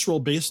 Yeah, if you just roll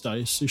base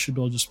dice, you should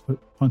be able to just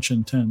punch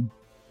in 10.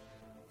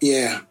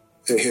 Yeah.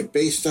 I hit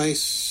base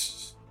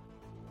dice.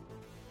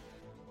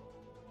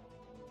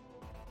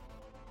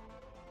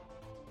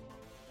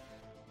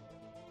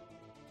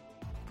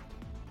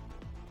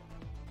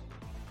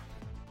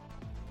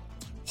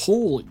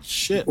 Holy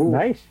shit! Ooh.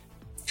 Nice.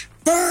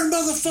 Burn, 1,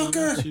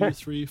 motherfucker! 2,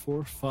 3,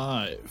 4,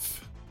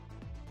 5.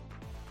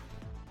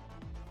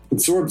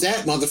 Absorb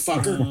that,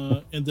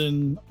 motherfucker. And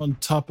then on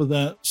top of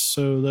that,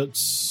 so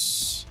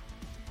that's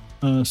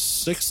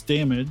 6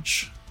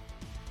 damage.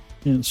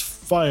 And it's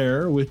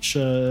fire, which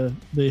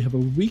they have a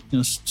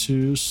weakness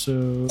to,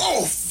 so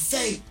Oh,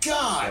 thank Oh,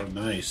 God.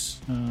 nice.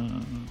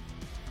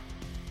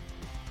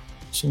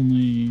 it's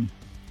only...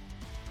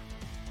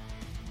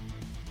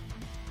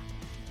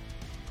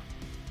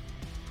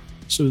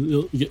 So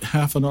you get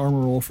half an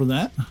armor roll for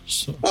that.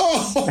 So,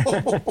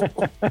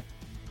 Oh,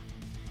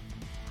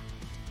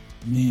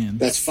 man.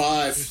 that's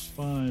 5. There's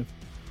 5.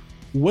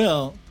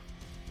 Well,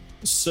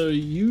 so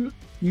you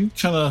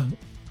kind of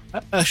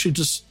actually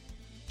just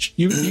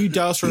you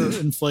douse her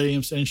in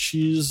flames, and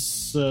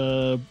she's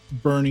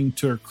burning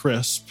to a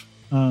crisp.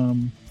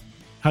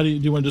 How do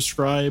you want to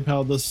describe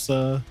how this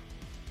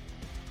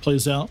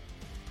plays out?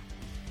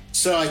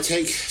 So it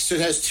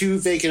has 2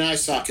 vacant eye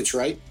sockets,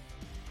 right?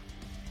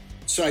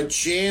 So I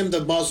jam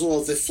the muzzle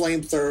of the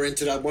flamethrower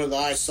into one of the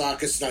eye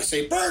sockets, and I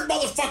say, "Burn,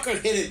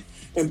 motherfucker!" Hit it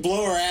and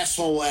blow her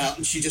asshole out,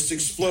 and she just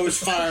explodes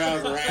fire out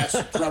of her ass.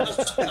 And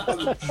crumbles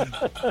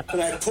down.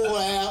 And I pull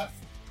out,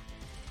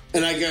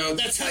 and I go,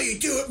 "That's how you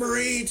do it,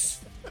 Marines."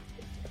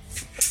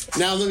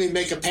 Now let me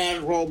make a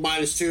panic roll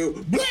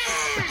 -2.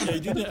 Yeah,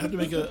 you do have to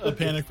make a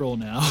panic roll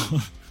now.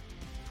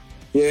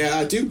 Yeah,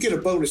 I do get a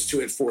bonus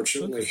to it,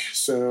 fortunately.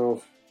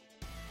 So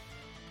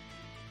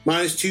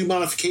 -2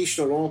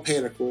 modification on all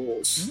panic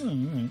rolls. Oh, all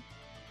right.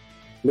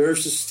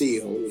 Nerves of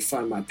steel. Let me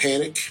find my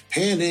panic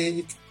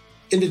in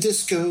the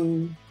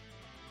disco.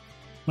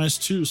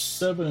 -2,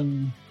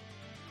 7.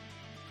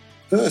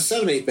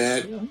 7 ain't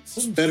bad. Yeah, It's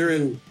 7. better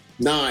than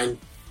 9.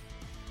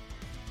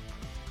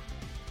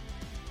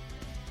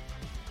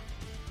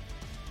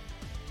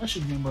 I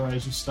should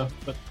memorize this stuff,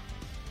 but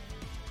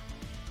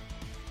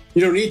You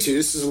don't need to.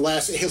 This is the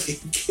last Alien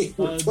game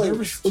we're playing.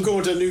 nervous- We're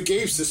going to a new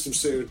game system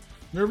soon.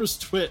 nervous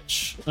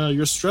twitch.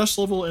 Your stress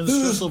level and the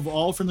stress level of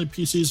all friendly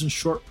PCs in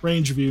short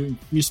range of you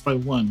increased by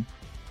 1.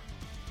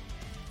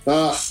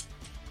 Ugh.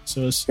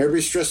 So it's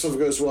Every stress level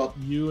goes up.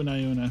 you and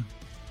Iona.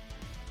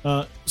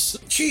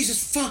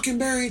 Jesus fucking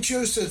Mary and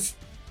Joseph.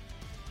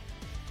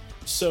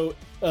 So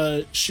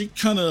she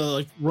kind of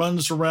like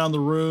runs around the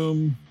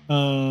room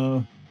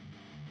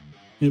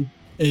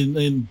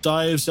and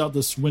dives out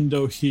this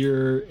window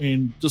here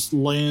and just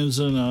lands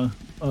in a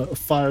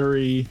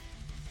fiery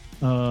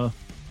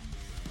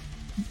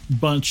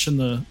bunch on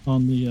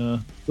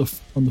the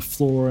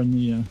floor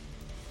in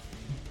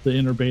the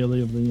inner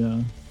bailey of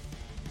the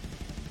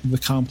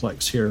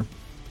complex here.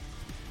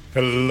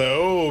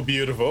 Hello,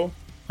 beautiful.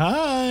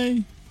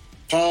 Hi.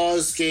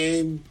 Pause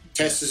game.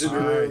 Tess is in the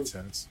Hi, room.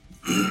 Tess.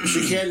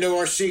 She can't know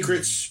our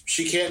secrets.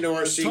 She can't know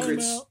our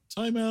secrets.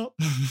 Time out.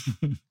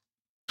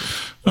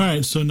 All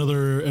right, so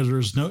another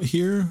editor's note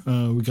here.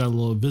 We got a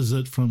little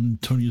visit from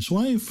Tony's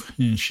wife,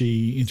 and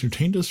she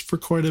entertained us for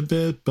quite a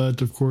bit.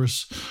 But of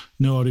course,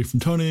 no audio from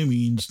Tony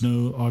means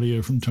no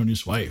audio from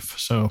Tony's wife.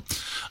 So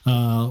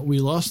we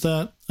lost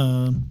that.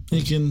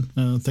 Again,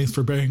 thanks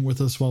for bearing with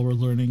us while we're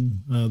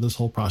learning this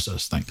whole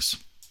process. Thanks.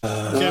 All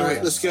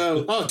right, let's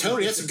go. Oh,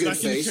 Tony, that's a good Back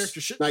into face.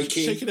 character. Night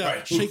King. Shake it out.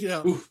 Right. Shake it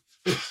out.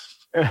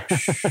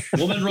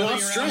 Woman running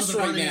around stressed with a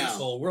right burning now.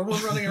 asshole. Woman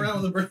running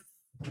around with a burning.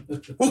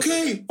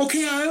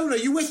 Okay, Iona,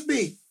 you with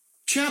me?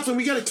 Chaplain,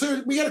 we gotta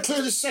clear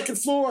the second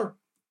floor.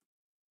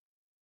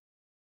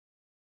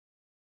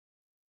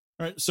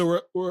 All right, so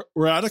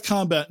we're out of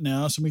combat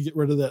now, so we get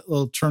rid of that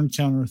little turn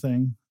counter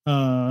thing.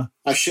 I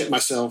shit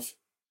myself.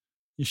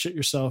 You shit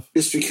yourself.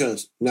 Just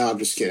because. No, I'm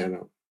just kidding.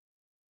 No.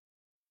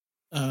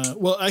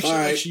 Well, actually, All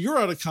right. you're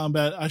out of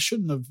combat. I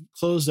shouldn't have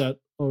closed that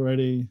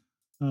already.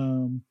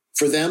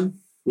 For them?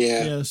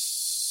 Yeah. Yes.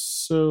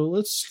 So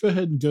let's go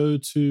ahead and go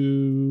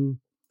to.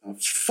 Oh,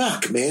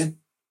 fuck, man.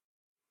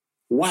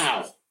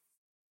 Wow.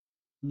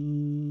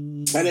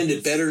 That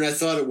ended better than I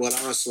thought it would,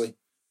 honestly.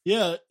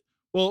 Yeah.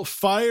 Well,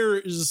 fire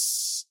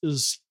is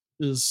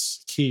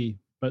key.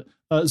 But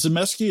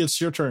Zemeski, it's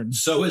your turn.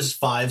 So is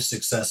 5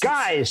 successes.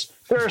 Guys,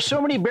 there are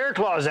so many bear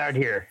claws out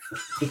here.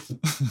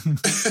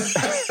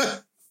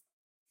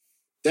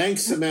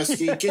 Thanks,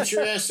 Zemeski. Get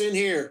your ass in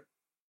here.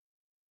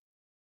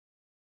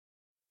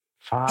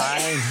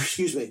 5.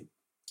 Excuse me.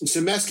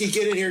 Zemeski,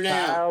 get in here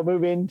now. I'll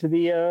move into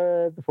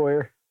the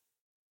foyer.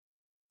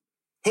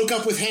 Hook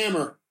up with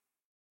Hammer.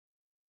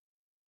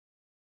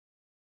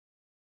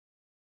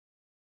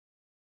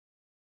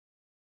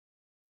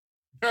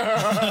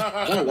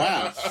 Oh,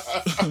 wow.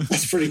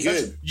 That's pretty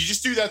good. You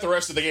just do that the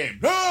rest of the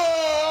game.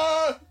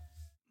 Ah!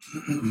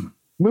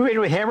 Move in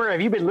with Hammer.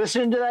 Have you been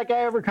listening to that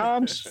guy over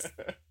comms?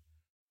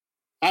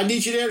 I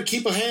need you there to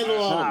keep a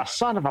handle on him.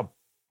 Son of a...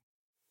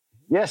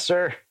 Yes,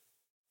 sir.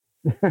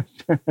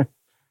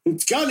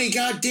 It's Gunny,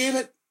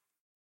 goddammit.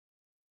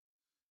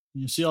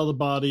 You see all the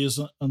bodies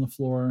on the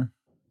floor.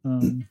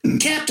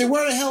 Captain,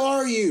 where the hell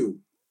are you?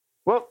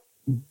 Well,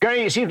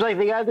 Gunny, it seems like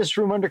they got this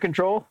room under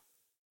control.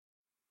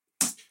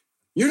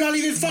 You're not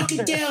even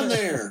fucking down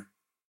there.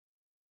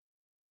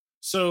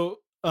 So,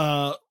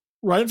 right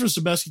after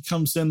Zemeski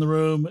comes in the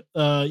room,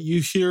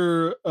 you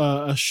hear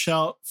a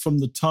shout from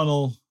the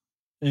tunnel,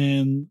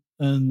 and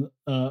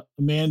a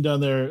man down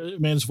there, a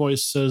man's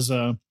voice says,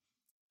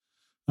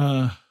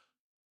 I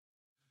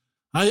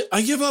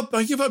give up.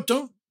 I give up.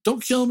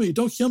 Don't kill me.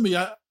 Don't kill me.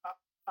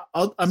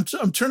 I'm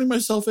turning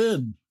myself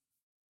in.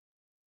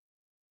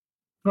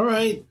 All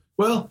right.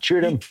 Well,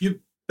 shoot him. You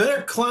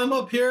better climb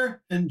up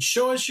here and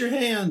show us your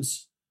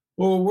hands,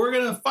 or we're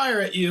going to fire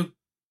at you.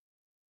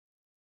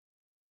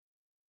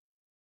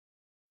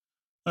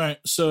 All right.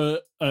 So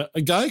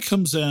a guy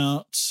comes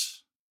out,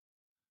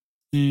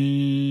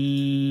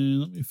 and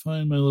let me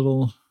find my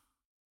little.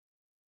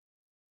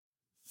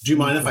 Do you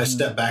mind if I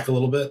step back a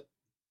little bit?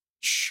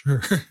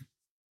 Sure.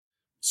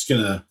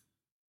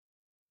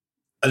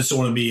 I just don't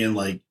want to be in,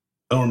 like,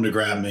 I don't want him to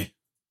grab me.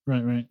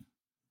 Right.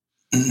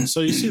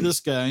 So you see this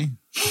guy.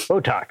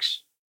 Botox.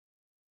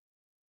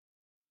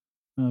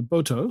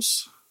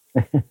 Botos.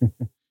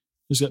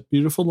 He's got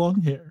beautiful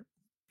long hair.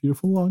 I'm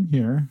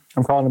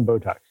calling him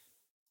Botox.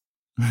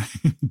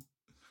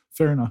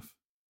 Fair enough.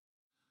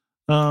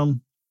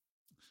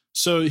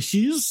 So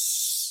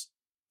he's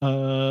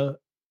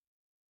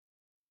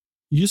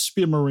used to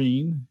be a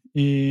Marine,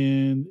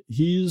 and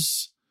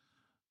he's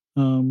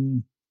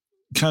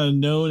kind of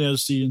known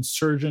as the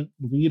insurgent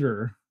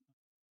leader.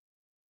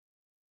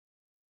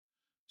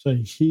 So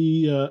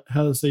he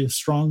has a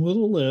strong will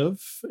to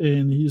live,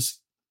 and he's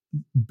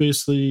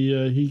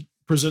basically he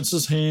presents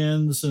his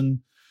hands and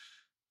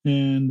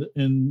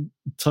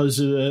tells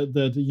you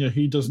that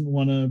he doesn't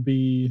want to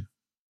be,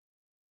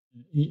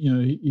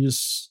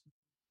 he's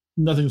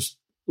none of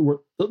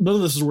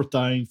this is worth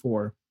dying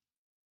for.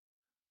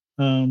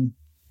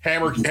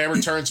 Hammer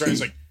turns around and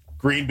he's like,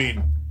 Green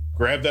Bean,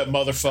 grab that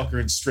motherfucker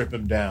and strip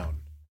him down.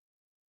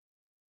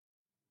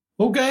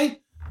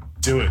 Okay.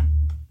 Do it.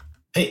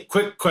 Hey,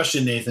 quick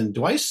question, Nathan.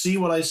 Do I see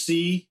what I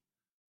see?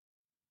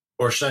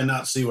 Or should I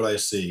not see what I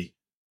see?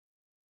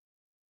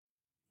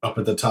 Up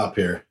at the top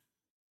here.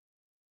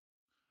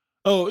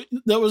 Oh,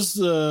 that was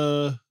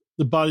the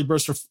body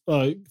burster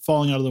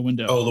falling out of the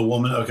window. Oh, the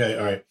woman. Okay,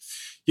 all right.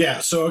 Yeah.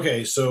 So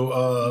okay.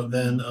 So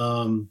then.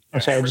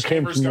 Sorry, I just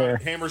came from there.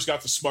 Hammer's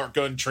got the smart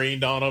gun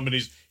trained on him, and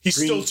he's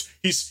still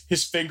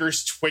his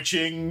fingers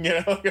twitching.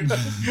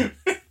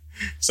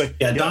 It's like,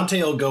 yeah.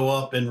 Dante will go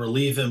up and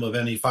relieve him of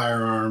any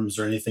firearms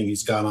or anything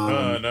he's got on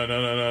him.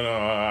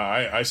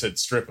 No. I said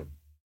strip him.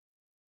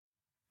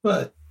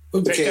 But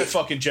take that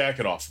fucking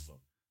jacket off of him.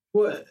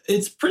 What?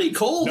 It's pretty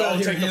cold out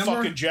here. Take Hammer. the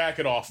fucking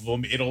jacket off of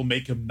him. It'll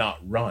make him not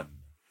run.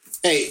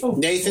 Hey,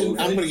 Nathan,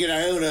 okay. I'm going to get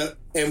Iona,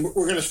 and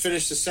we're going to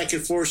finish the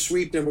second floor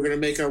sweep, then we're going to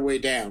make our way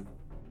down.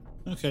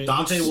 Okay.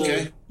 Dante will.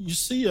 Okay. You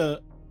see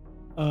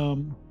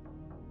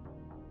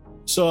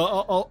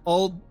so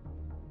I'll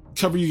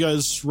cover you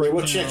guys right now.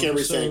 We'll check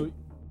everything.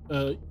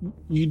 So,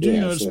 you do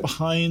notice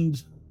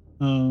behind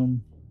the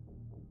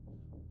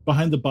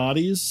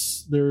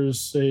bodies,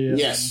 there's a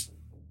yes.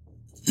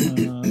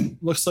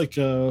 Looks like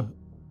a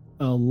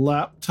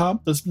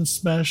laptop that's been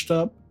smashed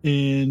up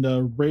and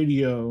a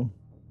radio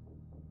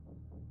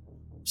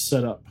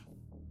set up.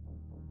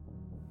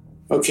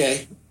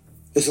 Okay.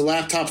 Is the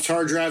laptop's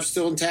hard drive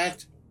still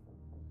intact?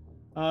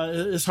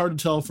 It's hard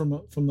to tell from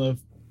the.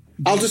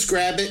 I'll just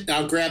grab it. And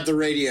I'll grab the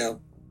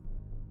radio.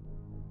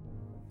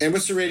 And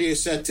what's the radio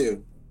set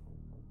to?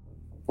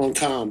 On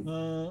comm.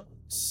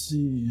 Let's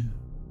see.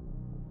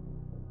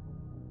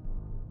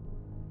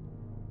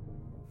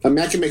 I mean,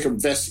 I can make an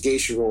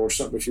investigation roll or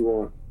something if you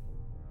want.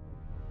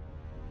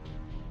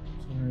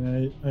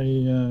 Sorry,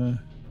 I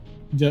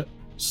got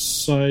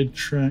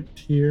sidetracked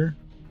here.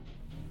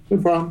 No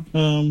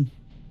problem.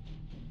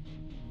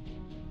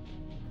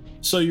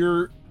 So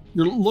you're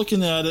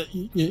looking at it.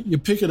 You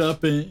pick it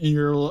up and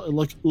you're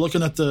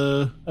looking at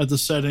the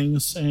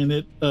settings, and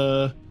it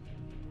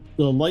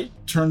the light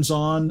turns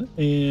on,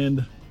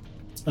 and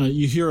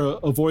you hear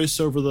a voice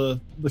over the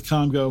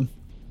comm go,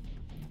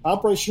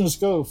 Operations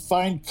Go,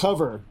 find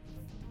cover.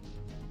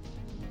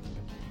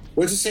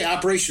 What did it say?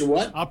 Operation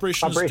what?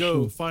 Operations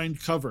Go, find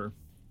cover.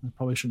 I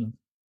probably shouldn't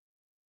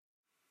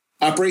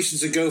have.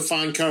 Operations Go,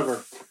 find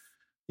cover.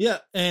 Yeah,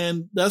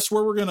 and that's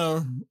where we're going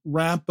to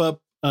wrap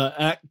up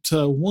Act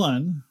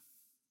 1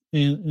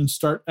 and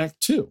start Act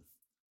 2.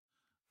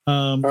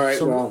 All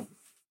right, well.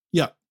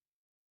 Yeah.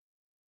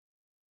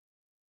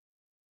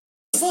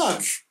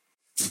 Fuck.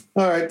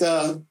 All right,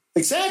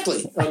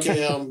 exactly.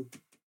 Okay, all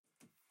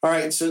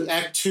right, so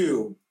Act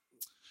 2.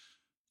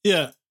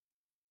 Yeah.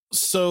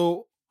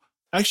 So,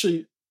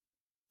 actually,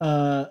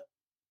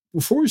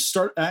 before we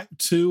start Act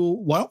 2,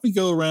 why don't we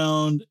go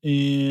around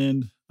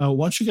and why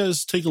don't you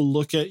guys take a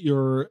look at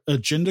your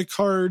agenda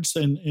cards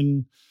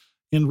and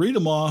read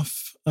them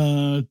off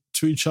to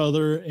each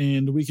other,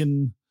 and we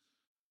can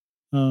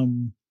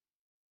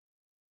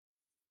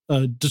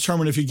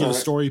determine if you get a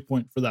story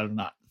point for that or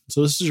not.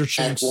 So this is your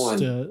chance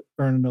to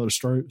earn another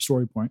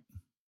story point.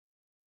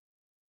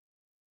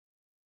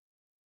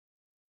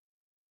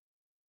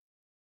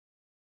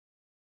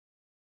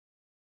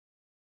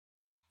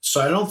 So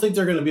I don't think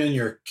they're going to be on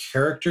your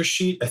character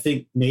sheet. I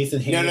think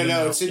Nathan handed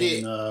No, it's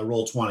in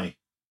Roll20.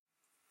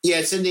 Yeah,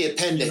 it's in the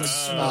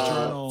appendix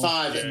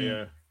 5.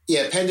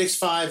 Yeah, appendix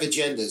 5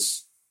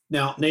 agendas.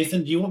 Now,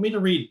 Nathan, do you want me to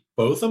read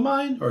both of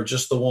mine or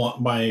just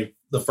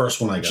the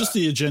first one I got? Just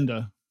the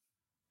agenda.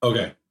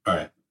 Okay. All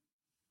right.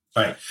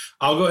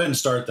 I'll go ahead and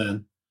start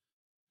then.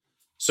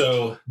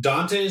 So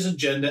Dante's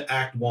Agenda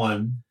Act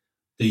 1,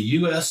 the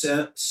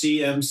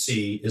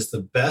USCMC is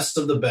the best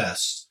of the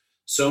best.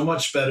 So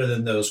much better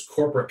than those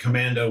corporate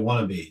commando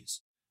wannabes.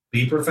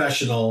 Be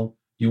professional.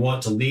 You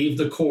want to leave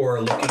the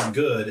Corps looking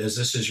good as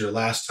this is your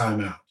last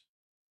time out.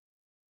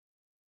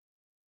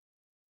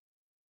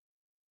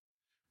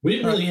 We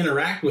didn't really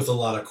interact with a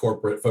lot of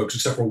corporate folks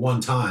except for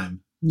one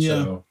time.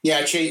 Yeah. So. Yeah,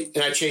 I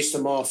chased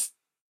them off.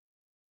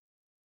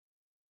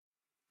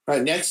 All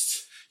right,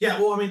 next. Yeah,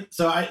 well, I mean,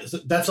 so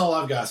that's all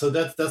I've got. So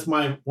that's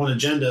my one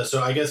agenda.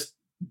 So I guess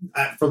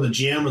from the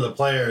GM or the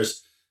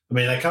players, I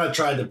mean, I kind of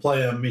tried to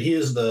play him. I mean, he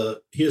is a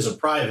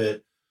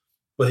private,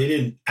 but he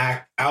didn't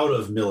act out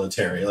of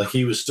military. Like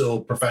he was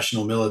still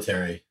professional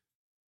military.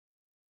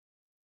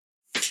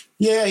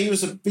 Yeah, he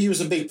was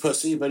a big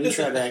pussy, but he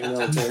tried to act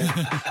military.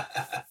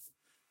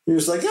 He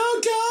was like,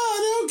 oh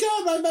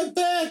God, my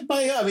back,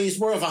 I mean, he's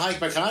more of a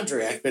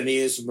hypochondriac than he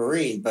is a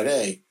Marine. But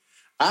hey,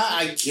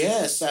 I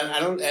guess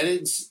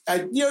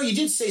you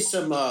did say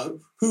some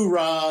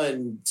hoorah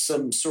and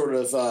some sort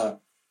of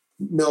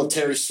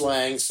military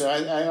slang, so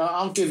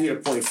I'll give you a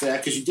point for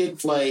that because you did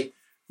play.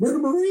 We're the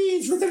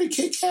Marines. We're going to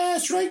kick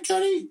ass, right,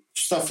 Cuddy?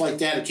 Stuff like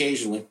that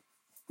occasionally.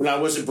 When I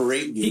wasn't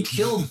berating you, he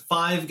killed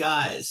 5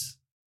 guys.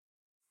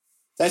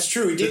 That's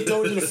true. He did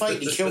go into the fight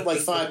and he killed like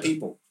 5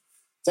 people.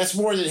 That's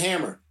more than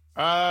Hammer.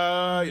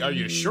 Are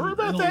you sure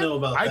about that? I don't know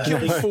about that. I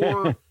killed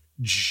 4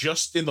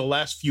 just in the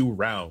last few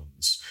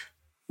rounds.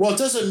 Well, it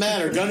doesn't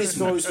matter.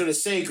 Gunny's always going to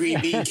say Green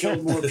Bean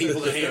killed more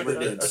people than Hammer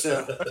did.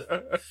 So,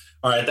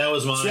 all right, that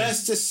was mine.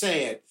 Just to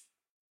say it.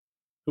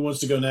 Who wants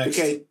to go next?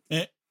 Okay,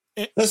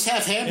 let's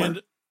have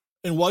Hammer.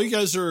 And while you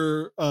guys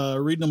are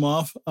reading them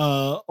off,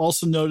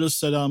 also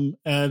notice that I'm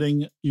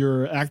adding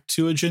your Act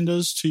 2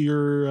 agendas to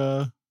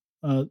your,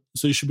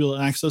 so you should be able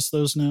to access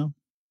those now.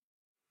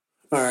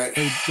 All right.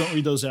 Hey, don't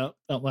read those out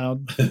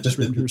loud. Just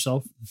read them to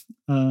yourself.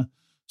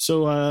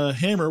 So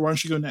Hammer, why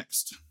don't you go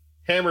next?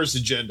 Hammer's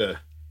agenda.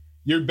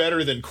 You're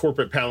better than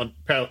corporate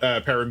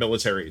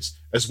paramilitaries,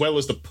 as well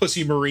as the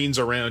pussy Marines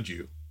around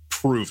you.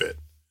 Prove it.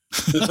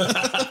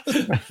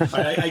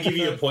 I give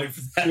you a point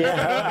for that.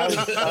 Yeah,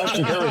 I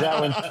concur with that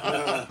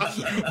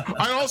one.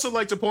 I'd also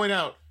like to point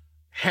out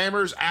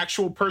Hammer's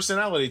actual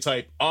personality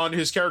type on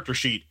his character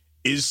sheet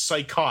is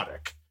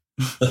psychotic.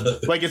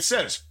 Like it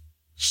says,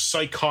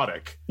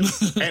 psychotic.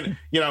 And,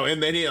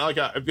 and then he, I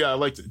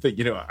like to think,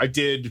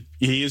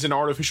 he is an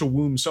artificial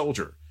womb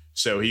soldier.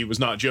 So he was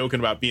not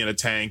joking about being a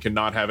tank and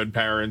not having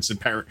parents and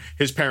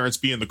his parents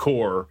being the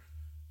Corps.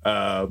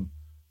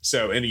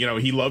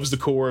 He loves the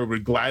Corps,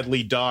 would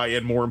gladly die,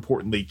 and more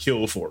importantly,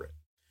 kill for it.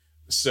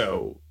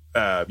 So,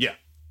 yeah,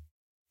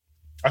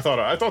 I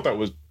thought that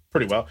was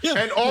pretty well. Yeah,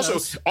 and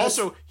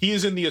also, he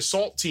is in the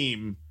assault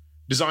team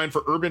designed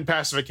for urban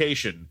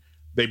pacification.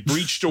 They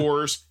breach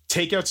doors,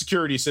 take out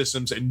security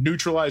systems, and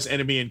neutralize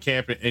enemy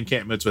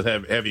encampments with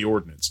heavy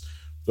ordnance.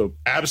 So,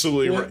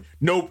 absolutely right.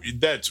 Nope,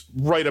 that's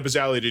right up his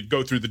alley to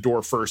go through the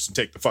door first and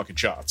take the fucking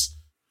shots.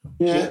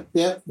 Yeah.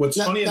 What's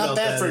funny about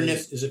that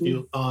is if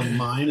you on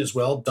mine as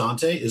well,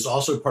 Dante is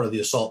also part of the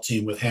assault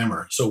team with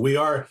Hammer. So we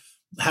are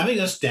having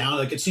us down.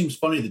 Like it seems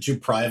funny, the 2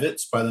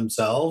 privates by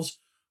themselves,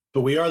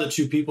 but we are the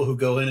 2 people who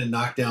go in and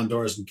knock down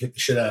doors and kick the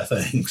shit out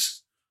of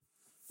things.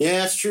 Yeah,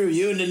 that's true.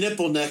 You and the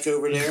nipple neck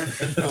over there.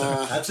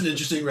 That's an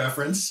interesting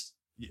reference.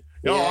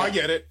 No, yeah. I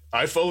get it.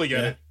 I fully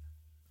get it.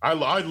 I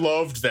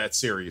loved that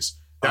series.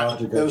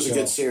 That was a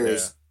good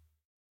series. Yeah.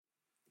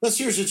 Let's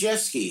hear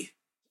Zajewski.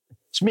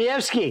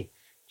 Smievsky.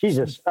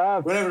 Jesus.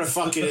 Whatever the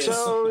fuck it is.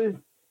 So,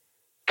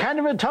 kind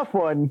of a tough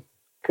one,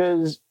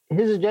 because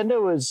his agenda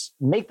was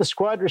make the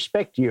squad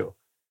respect you.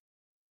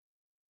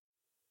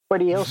 but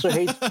he also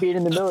hates being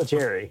in the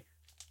military.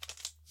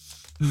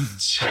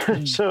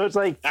 So it's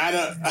like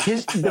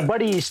the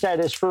buddy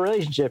status for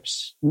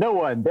relationships. No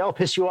one. They'll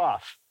piss you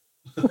off.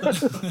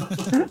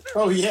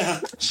 Oh,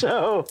 yeah.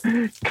 So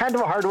kind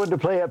of a hard one to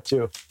play up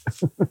to.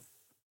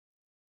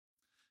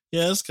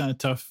 Yeah, it's kind of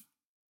tough.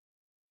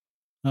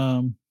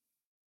 Yeah,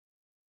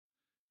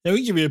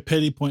 we give you a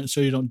pity point so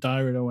you don't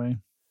die right away.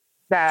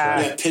 Nah,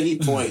 Yeah, pity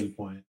point.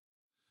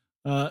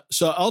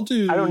 So I'll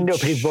do. I don't know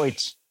pity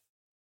points.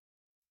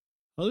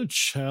 I'll do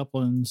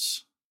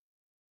chaplains.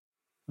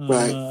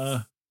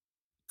 Right.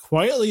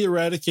 Quietly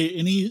eradicate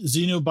any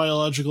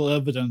xenobiological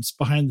evidence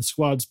behind the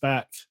squad's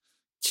back.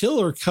 Kill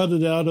or cut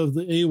it out of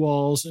the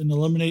AWOLs and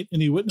eliminate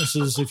any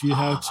witnesses if you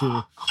have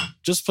to.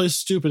 Just play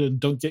stupid and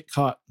don't get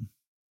caught.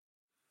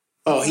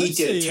 Oh, he I'd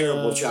did a say,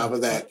 terrible job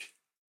of that.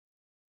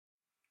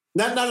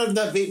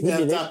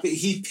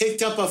 He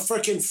picked up a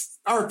freaking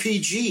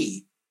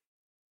RPG.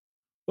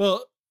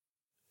 Well,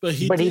 but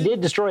he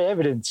did destroy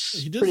evidence.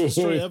 He did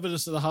destroy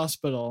evidence at the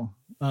hospital.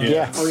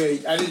 Yeah. Oh,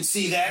 yeah, I didn't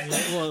see that.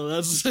 Well,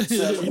 that's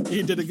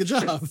he did a good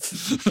job.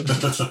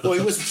 Well, he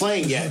wasn't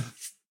playing yet.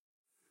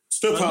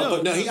 No problem.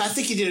 No, But no, I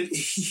think he did it.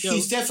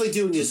 He's definitely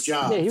doing his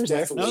job. Yeah, he was there.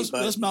 definitely.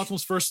 That's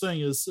Malcolm's first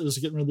thing is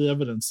getting rid of the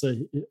evidence.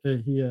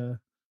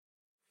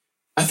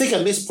 I think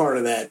I missed part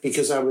of that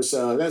because I was.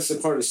 That's the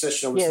part of the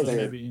session I was there.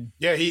 Maybe.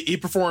 Yeah, he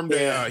performed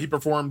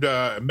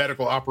a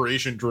medical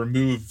operation to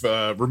remove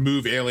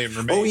alien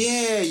remains. Oh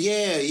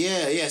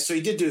yeah. So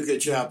he did do a good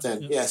job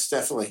then. Yeah. Yes,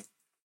 definitely.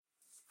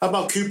 How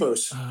about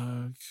Kupos?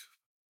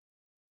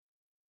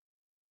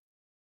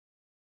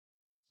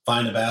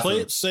 Find a bathroom.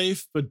 Play it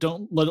safe, but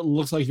don't let it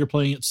look like you're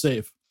playing it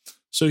safe,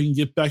 so you can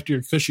get back to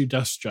your cushy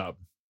desk job.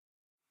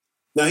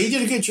 No, he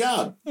did a good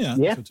job. Yeah,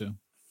 Yeah. I think so too.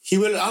 He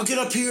went, I'll get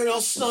up here and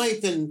I'll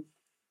snipe. And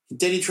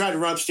then he tried to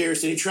run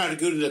upstairs. Then he tried to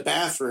go to the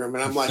bathroom.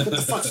 And I'm like, what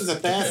the fuck's in the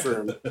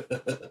bathroom?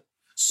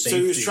 So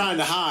he was trying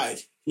to hide.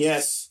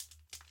 Yes.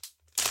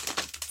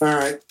 All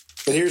right.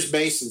 And here's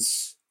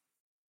Mason's.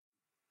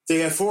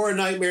 The four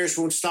nightmares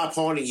won't stop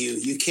haunting you.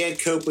 You can't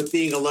cope with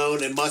being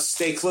alone and must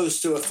stay close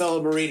to a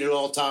fellow Marine at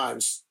all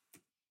times.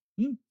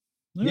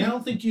 Yeah, I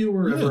don't think you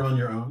were ever on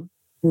your own.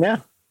 Yeah.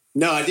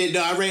 No, I did.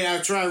 No, I ran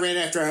after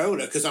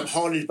Iona because I'm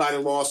haunted by the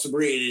lost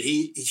Marine, and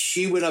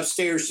she went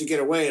upstairs to get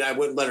away, and I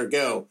wouldn't let her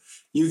go.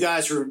 You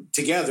guys were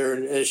together,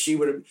 and she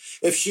would have.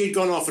 If she had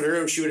gone off on her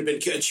own, she would have been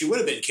killed. She would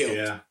have been killed.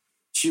 Yeah,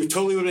 she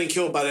totally would have been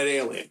killed by that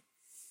alien.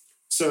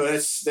 So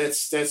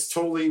that's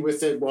totally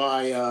with it.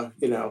 Why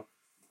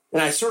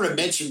and I sort of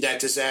mentioned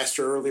that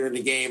disaster earlier in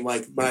the game,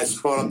 like when I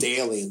brought up the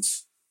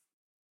aliens.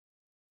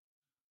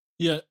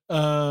 Yeah.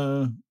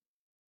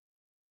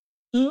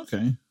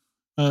 Okay.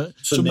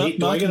 So Nate,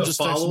 do I get a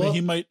just texted follow-up?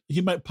 me.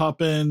 He might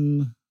pop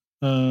in.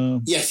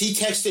 Yes, he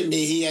texted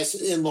me. He has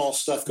in-law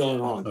stuff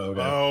going on.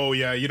 Okay. Oh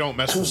yeah, you don't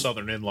mess with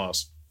Southern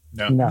in-laws.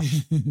 No. No.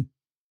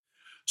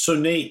 So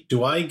Nate,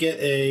 do I get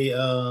a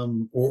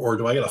or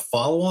do I get a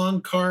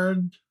follow-on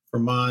card for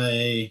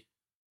my?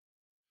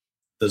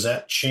 Does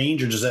that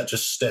change or does that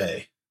just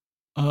stay?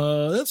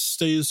 That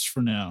stays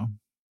for now.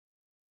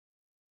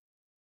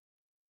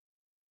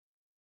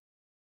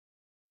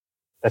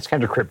 That's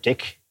kind of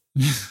cryptic.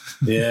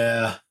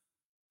 Yeah,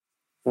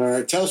 All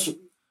right, tell us.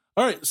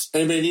 All right.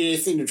 Anybody need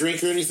anything to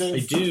drink or anything? I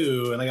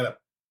do, and I gotta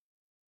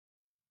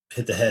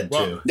hit the head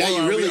Well, too. Now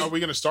you really. are we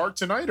going to start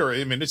tonight, or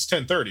I mean, it's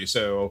 10:30,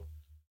 so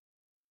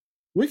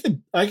We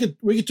could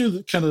do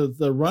the kind of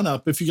the run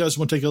up if you guys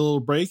want to take a little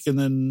break and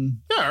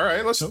then. yeah. All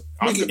right, let's.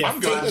 I'm good.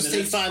 Let's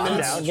take 5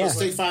 minutes. down, yeah. Let's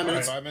take 5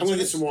 minutes. All right, 5 I'm minutes. going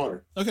to get some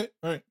water. Okay.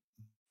 All right.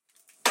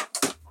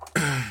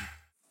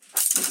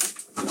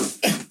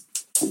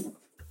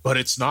 But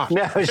it's not.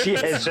 No, she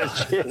is.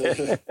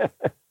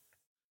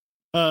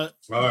 All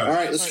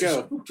right, let's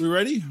go. We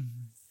ready?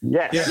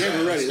 Yes. Yeah,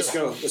 we're ready. Let's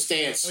go. Let's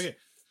dance. Okay.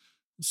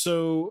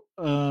 So,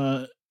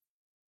 out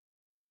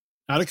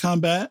of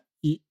combat,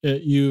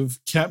 you've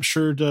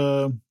captured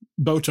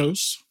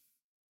Botos,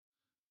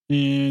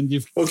 and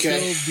you've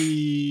killed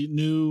the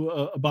new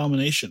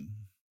abomination.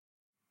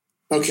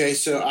 Okay,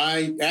 so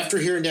after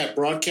hearing that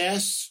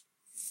broadcast,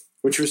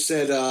 which was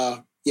said,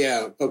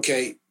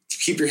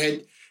 keep your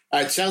head.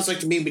 It sounds like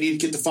to me we need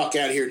to get the fuck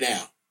out of here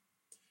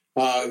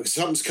now.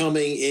 Something's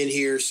coming in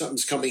here.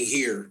 Something's coming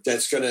here.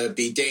 That's going to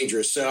be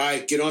dangerous. So I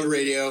get on the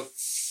radio.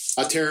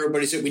 I tell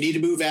everybody, we need to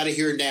move out of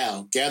here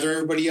now. Gather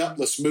everybody up.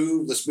 Let's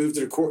move. Let's move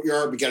to the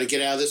courtyard. We got to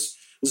get out of this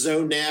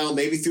zone now.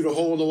 Maybe through the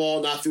hole in the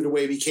wall, not through the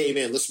way we came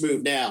in. Let's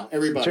move now.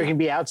 Everybody. So it can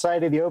be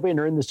outside of the open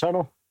or in this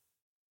tunnel?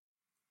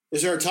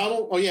 Is there a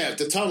tunnel? Oh, yeah,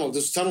 the tunnel.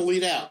 Does the tunnel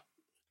lead out?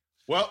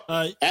 Well,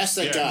 Ask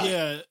that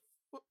guy.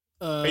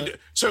 Yeah.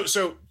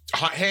 So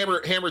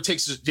Hammer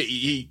takes his,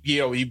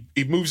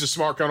 he moves the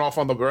smart gun off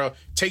on the ground,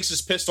 takes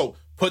his pistol,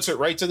 puts it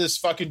right to this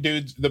fucking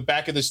the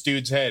back of this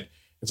dude's head.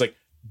 It's like,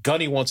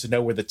 Gunny wants to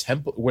know where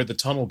the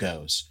tunnel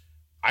goes.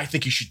 I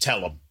think you should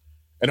tell him,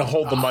 and I'll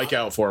hold the mic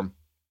out for him.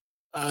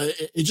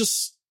 It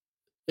just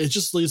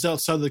leads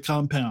outside the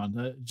compound.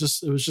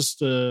 It was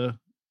just a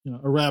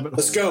rabbit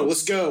hole.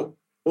 Let's go.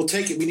 We'll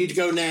take it. We need to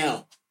go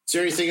now. Is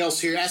there anything else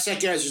here? Ask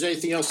that guy, is there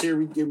anything else here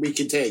we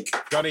can take?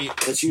 Johnny,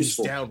 that's he's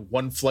useful. down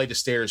one flight of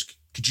stairs.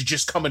 Could you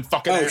just come and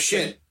fucking Oh, ask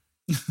shit.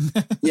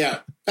 him?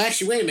 Yeah.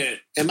 Actually, wait a minute.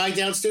 Am I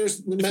downstairs?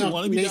 If you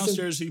want to be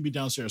downstairs, you can be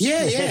downstairs.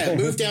 Yeah.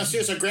 Move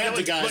downstairs. I grab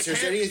the guy. Like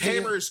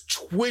Hammer's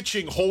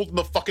twitching, holding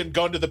the fucking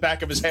gun to the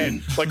back of his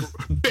head, like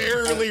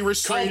barely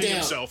restraining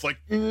himself. Like,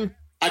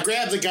 I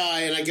grab the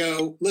guy and I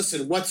go,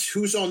 listen,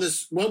 who's on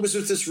this? What was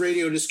with this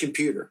radio and this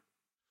computer?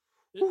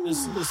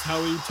 This is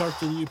how we talk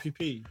to the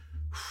UPP.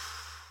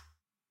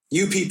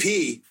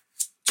 UPP?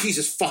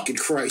 Jesus fucking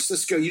Christ.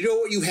 Let's go. You know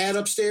what you had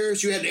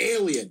upstairs? You had an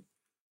alien.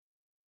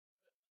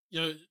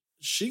 You know,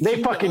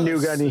 they fucking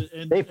knew, Gunny.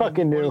 They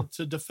fucking knew.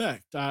 To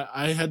defect.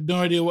 I had no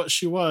idea what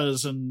she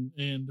was, and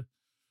you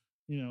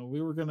know,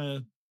 we were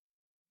gonna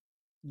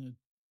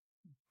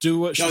do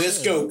what she said.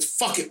 Let's go.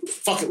 Fuck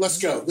it. Let's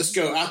go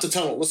out the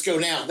tunnel. Let's go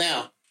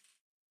now.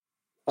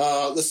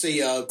 Let's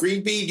see.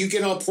 Green Bean, you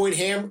get on point.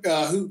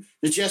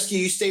 Najeski,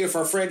 you stay with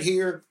our friend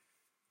here.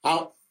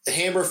 I'll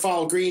Hammer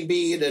follow Green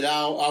Bean, and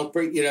I'll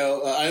bring.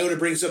 Iona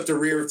brings up the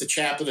rear of the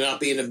chaplain, and I'll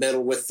be in the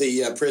middle with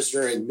the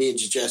prisoner and me and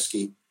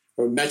Najeski.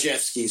 Or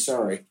Majewski,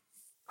 sorry.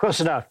 Close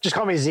enough. Just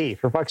call me Z,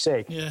 for fuck's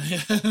sake. Yeah.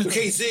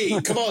 Okay,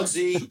 Z. Come on,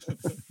 Z.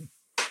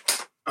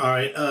 All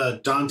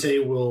right. Dante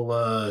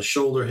will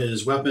shoulder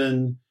his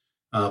weapon,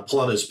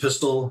 pull out his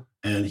pistol,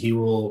 and he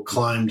will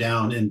climb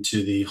down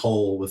into the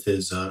hole with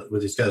his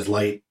guy's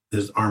light,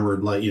 his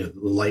armored light, the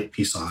light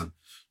piece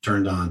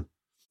turned on.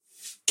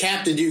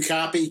 Captain, do you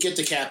copy? Get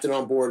the captain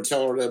on board and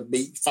tell her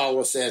to follow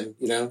us in,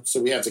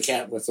 so we have the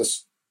captain with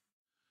us.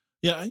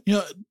 Yeah,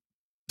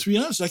 to be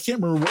honest, I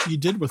can't remember what you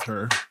did with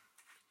her.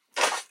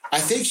 I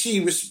think she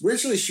was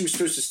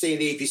supposed to stay in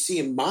the APC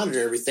and monitor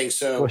everything.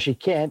 So well, she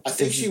can't. I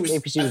think she was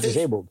APC was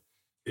disabled.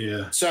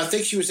 Yeah. So I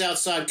think she was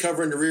outside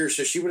covering the rear.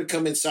 So she would have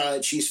come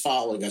inside. She's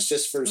following us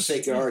just for the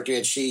sake of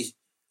argument. She,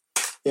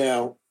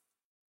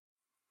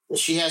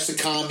 she has the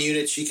comm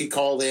unit. She could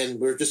call in.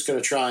 We're just going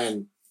to try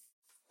and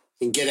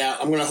get out.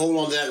 I'm going to hold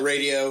on to that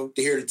radio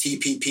to hear the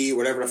TPP,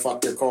 whatever the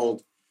fuck they're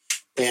called,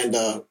 and.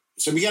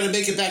 So we got to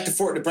make it back to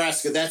Fort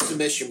Nebraska. That's the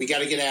mission. We got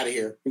to get out of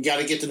here. We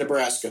got to get to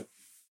Nebraska.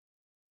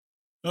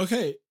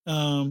 Okay.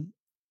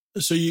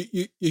 So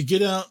you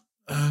get out,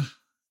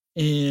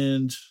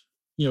 and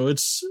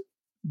it's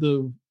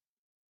the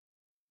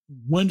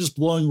wind is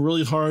blowing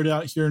really hard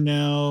out here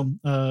now.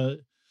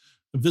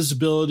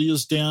 Visibility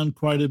is down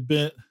quite a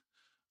bit,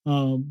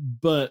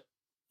 but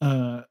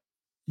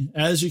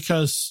as you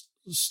kind of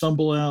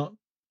stumble out,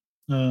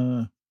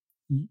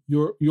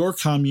 your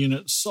comm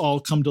units all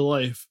come to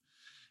life.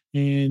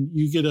 And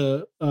you get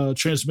a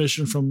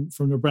transmission from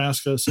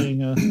Nebraska saying,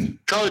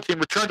 Charlie team,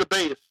 return to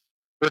base.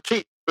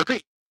 Repeat,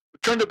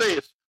 return to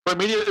base for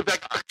immediate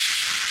evacuation.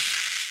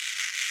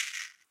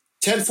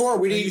 10-4,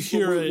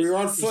 we're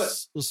on foot.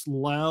 This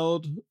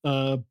loud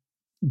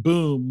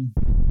boom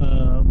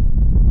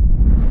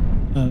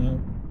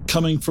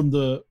coming from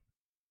the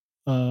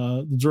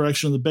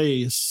direction of the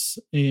base,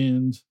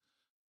 and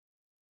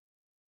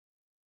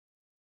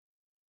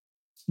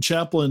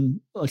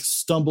Chaplain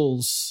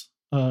stumbles,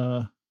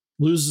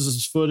 loses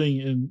his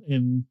footing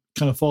and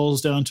kind of falls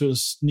down to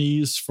his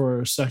knees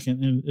for a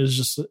second, and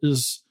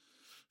is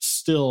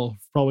still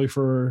probably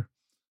for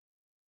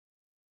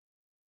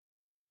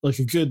a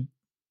good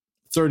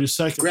 30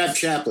 seconds. Grab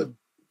Chaplain.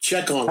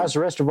 Check on him. How's the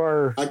rest of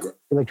our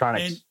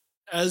electronics?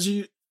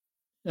 And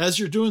as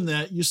you're doing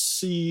that, you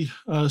see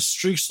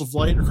streaks of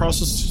light across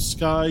the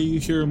sky.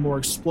 You hear more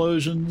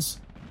explosions.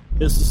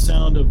 It's the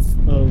sound of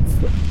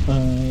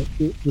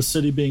the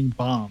city being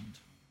bombed.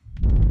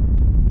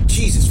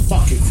 Jesus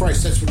fucking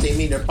Christ, that's what they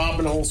mean. They're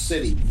bombing the whole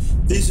city.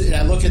 And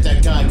I look at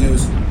that guy and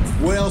goes,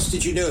 what else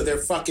did you know? They're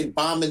fucking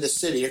bombing the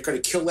city. They're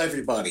going to kill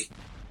everybody.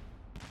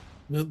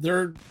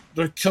 They're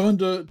coming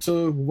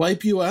to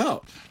wipe you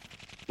out.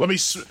 Let me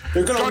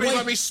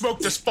smoke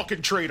this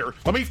fucking traitor.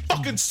 Let me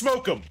fucking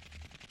smoke him.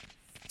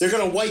 They're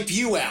going to wipe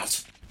you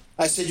out.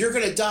 I said, you're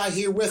going to die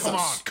here with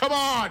us. Come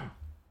on.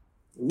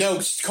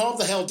 No, calm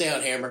the hell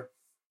down, Hammer.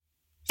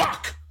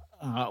 Fuck.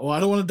 Well,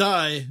 I don't want to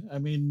die. I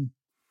mean...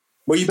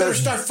 Well, you better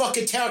start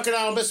fucking talking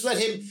on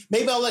him.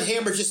 Maybe I'll let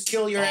Hammer just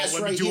kill your ass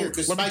right here.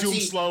 Let me do him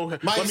slow.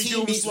 Let me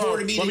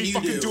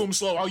fucking do him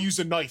slow. I'll use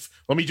a knife.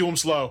 Let me do him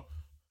slow.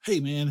 Hey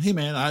man,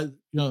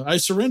 I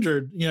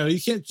surrendered.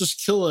 You can't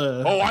just kill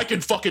a... Oh, I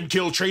can fucking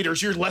kill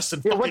traitors. You're less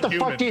than fucking what the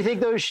human. fuck do you think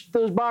those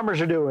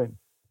bombers are doing?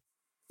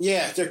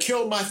 Yeah, they're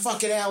killing my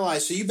fucking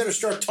allies, so you better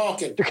start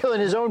talking. They're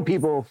killing his own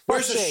people.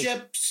 Where's the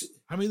ships?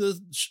 I mean, the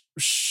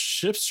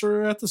ships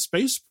are at the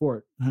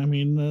spaceport. I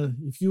mean,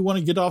 if you want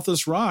to get off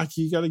this rock,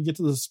 you got to get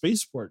to the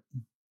spaceport.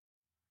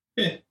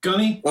 Yeah,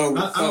 Gunny,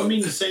 I don't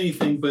mean to say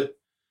anything, but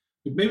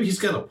maybe he's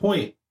got a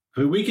point. I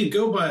mean, we could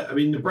go by,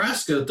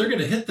 Nebraska, they're going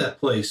to hit that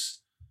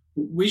place.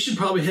 We should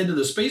probably head to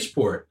the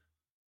spaceport.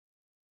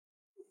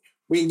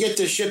 We can get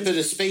the ship to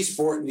the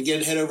spaceport and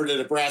head over to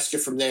Nebraska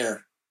from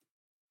there.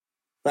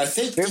 But I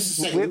think just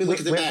a second, let me look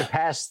at the map. We have to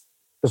pass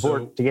the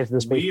port to get to the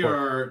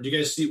spaceport. Do you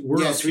guys see,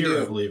 we're up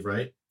here, I believe,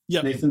 right?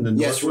 Yeah. Nathan, the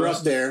Yes, we're up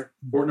Northwest there.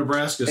 Fort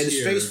Nebraska's And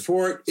here.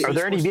 Spaceport. Are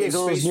there any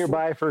vehicles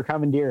nearby for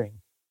commandeering?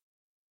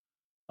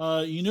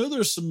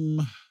 There's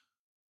some.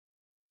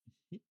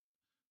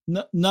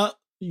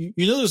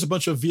 There's a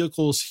bunch of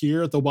vehicles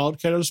here at the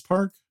Wildcatters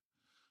Park.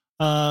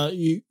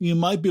 You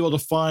might be able to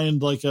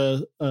find like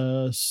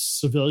a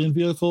civilian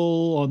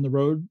vehicle on the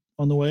road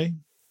on the way.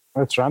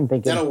 That's what I'm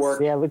thinking. That'll work.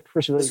 Yeah, look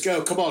for civilians.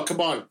 Let's go. Come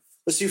on.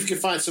 Let's see if we can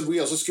find some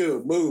wheels. Let's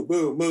go.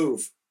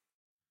 Move.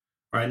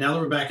 All right, now that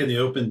we're back in the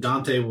open,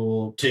 Dante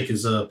will take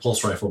his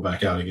pulse rifle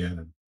back out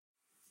again.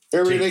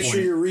 Everybody, Take make sure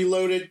point. you're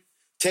reloaded.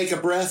 Take a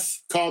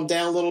breath. Calm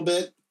down a little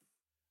bit.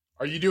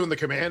 Are you doing the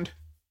command?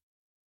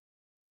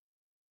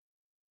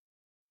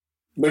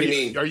 What do you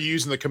mean? Are you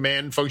using the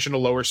command function to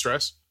lower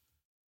stress?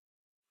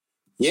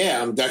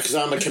 Yeah, because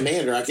I'm a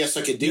commander. I guess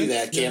I could do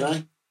that, can't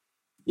I?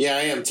 Yeah,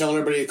 I am. Telling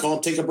everybody to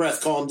take a breath,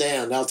 calm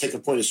down. That'll take a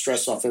point of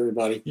stress off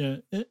everybody. Yeah.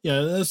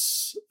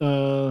 That's.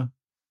 I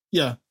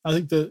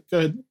think that. Go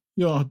ahead.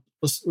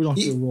 We don't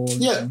have to roll.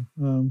 Yeah.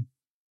 And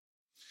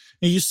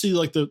you see,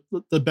 like the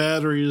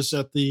batteries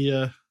at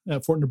the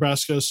at Fort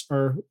Nebraska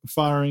are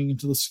firing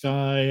into the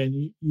sky,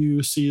 and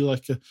you see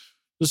like the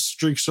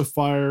streaks of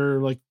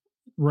fire like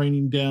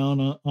raining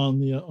down on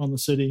the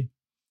city.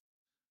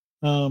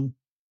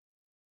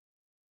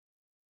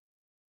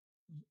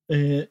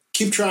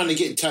 Keep trying to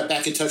get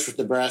back in touch with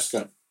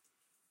Nebraska.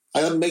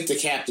 I let him make the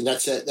captain.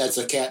 That's it. That's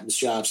a captain's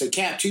job. So,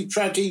 Cap,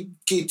 try to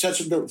keep in touch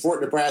with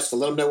Fort Nebraska.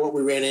 Let them know what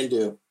we ran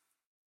into.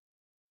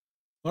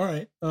 All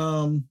right.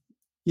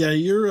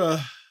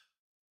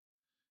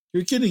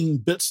 You're getting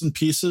bits and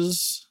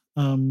pieces.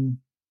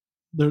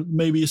 There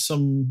may be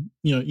some,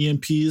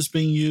 EMPs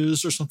being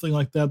used or something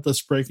like that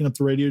that's breaking up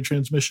the radio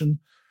transmission.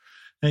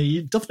 And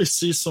you definitely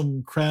see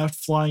some craft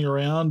flying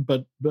around,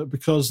 but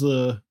because of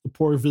the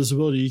poor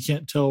visibility, you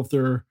can't tell if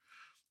they're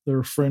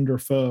friend or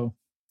foe.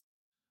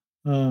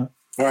 All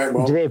right.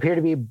 Well, do they appear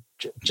to be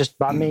just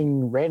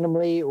bombing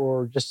randomly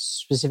or just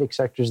specific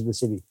sectors of the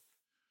city?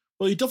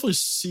 Well, you definitely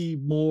see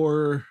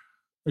more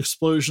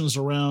explosions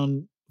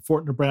around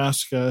Fort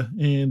Nebraska,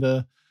 and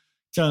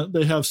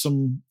they have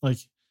some like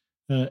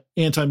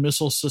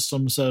anti-missile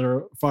systems that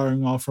are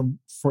firing off from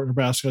Fort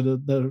Nebraska.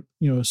 That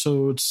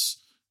so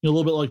it's a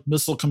little bit like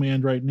Missile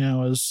Command right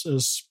now,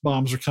 as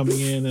bombs are coming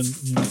in, and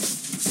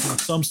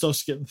some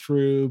stuff's getting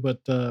through, but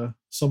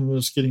some of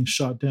it's getting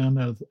shot down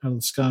out of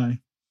the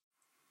sky.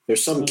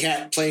 There's some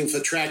cat playing for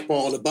the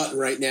trackball on a button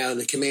right now in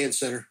the command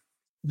center.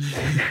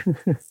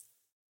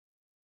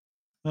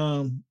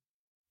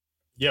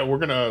 Yeah, we're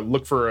gonna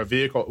look for a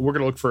vehicle. We're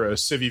gonna look for a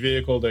civvy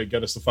vehicle to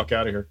get us the fuck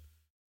out of here.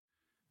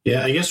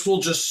 Yeah, I guess we'll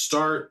just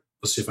start.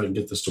 Let's see if I can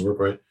get this to work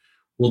right.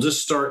 We'll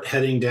just start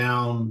heading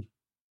down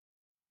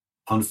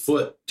on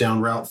foot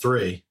down Route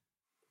 3.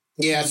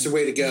 Yeah, that's the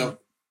way to go.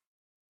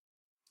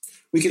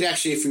 We could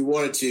actually, if we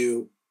wanted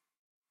to,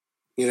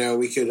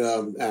 we could.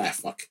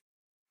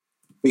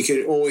 We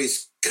could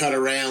always cut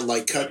around,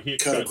 like cut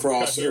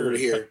across over to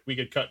here. We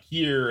could cut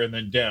here and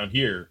then down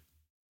here.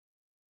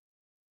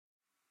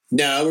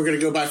 No, we're going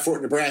to go by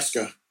toward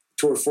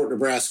Fort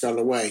Nebraska on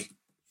the way.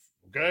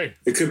 Okay.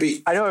 It could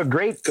be. I know a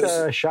great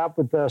shop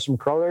with some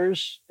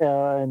crawlers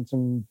and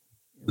some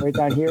right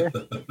down here.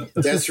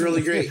 That's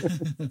really great.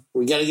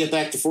 We got to get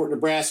back to Fort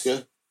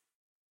Nebraska.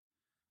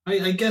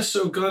 I guess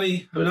so,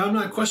 Gunny. I mean, I'm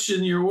not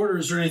questioning your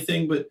orders or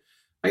anything, but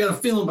I got a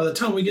feeling by the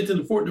time we get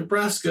to Fort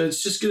Nebraska,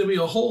 it's just going to be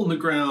a hole in the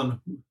ground.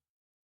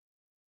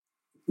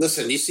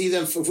 Listen, you see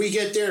them. If we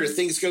get there and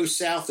things go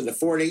south and the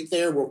fort ain't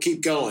there, we'll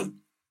keep going.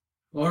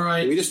 All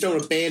right. We just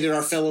don't abandon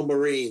our fellow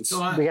Marines. So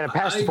We got to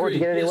pass the fort to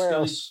get anywhere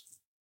Gunny. else.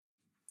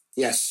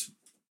 Yes.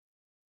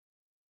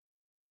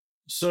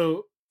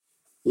 So,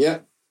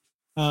 yeah.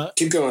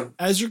 Keep going.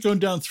 As you're going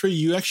down 3,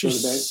 you actually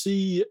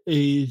see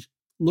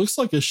looks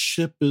like a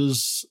ship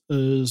is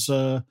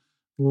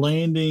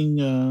landing.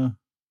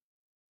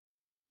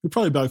 You're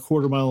probably about a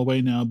quarter mile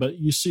away now, but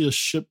you see a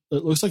ship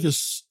that looks like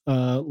it's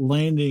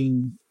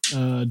landing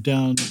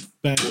down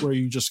back where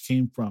you just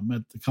came from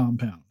at the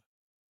compound.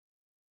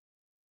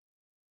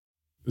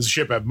 Does the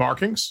ship have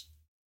markings?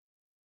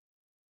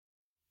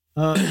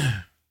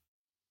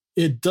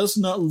 It does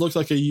not look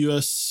like a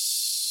USCMC.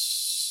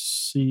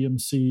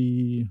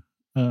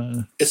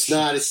 It's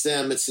not. It's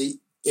them.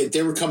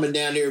 They were coming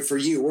down here for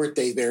you, weren't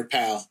they, there,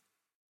 pal?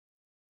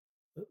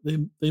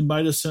 They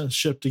might have sent a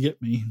ship to get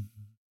me.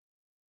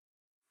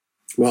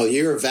 Well,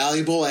 you're a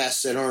valuable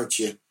asset, aren't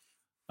you?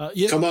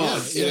 Yeah, come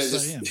on.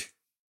 Yes, I am.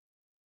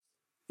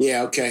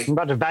 Yeah, okay. I'm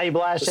about to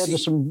valuable asset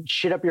with some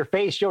shit up your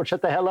face. Yo,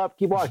 shut the hell up.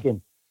 Keep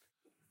walking.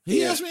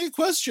 He asked me a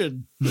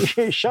question.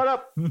 Shut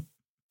up.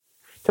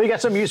 Till you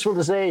got something useful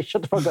to say,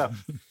 shut the fuck up.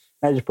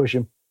 I just push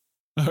him.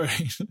 All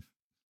right.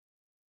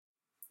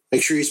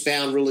 Make sure he's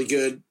bound really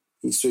good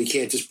so he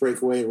can't just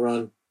break away and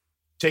run.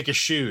 Take his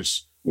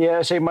shoes. Yeah,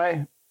 I say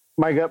my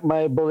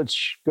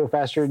bullets go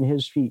faster than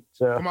his feet.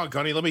 So Come on,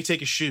 Gunny, let me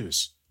take his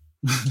shoes.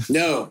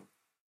 No.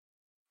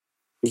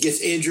 He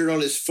gets injured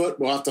on his foot,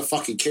 we'll have to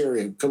fucking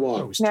carry him. Come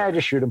on.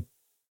 just shoot him.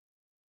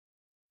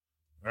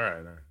 All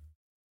right.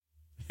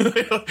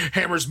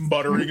 Hammer's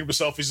muttering to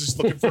himself. He's just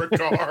looking for a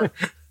car.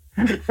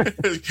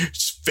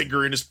 Just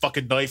fingering his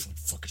fucking knife.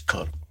 Fucking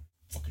cut him.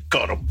 Fucking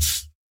cut him.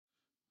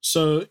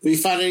 So, Have you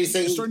found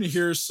anything? you're starting to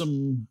hear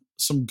some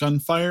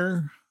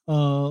gunfire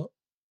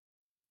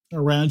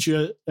around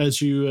you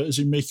as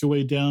you make your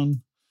way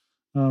down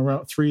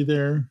Route 3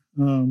 there,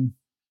 and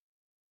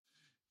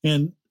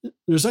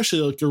there's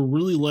actually like a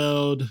really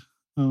loud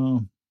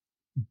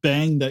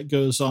bang that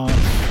goes off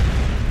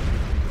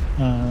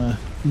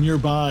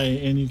nearby,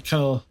 and you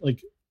kind of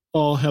like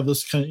all have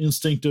this kind of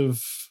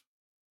instinctive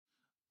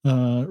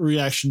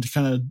reaction to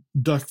kind of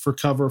duck for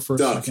cover for a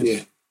second.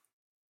 Yeah.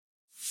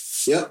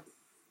 Yep.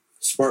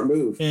 Smart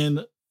move.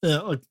 And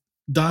like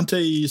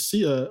Dante, you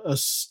see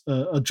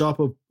a drop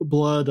of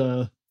blood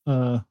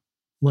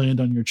land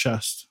on your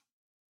chest.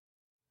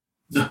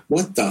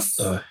 What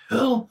the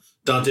hell?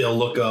 Dante will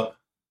look up.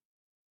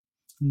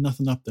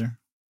 Nothing up there.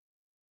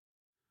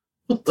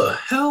 What the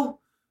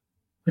hell?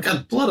 I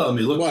got blood on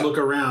me. What? Look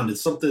around. Did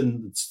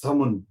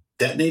someone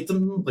detonate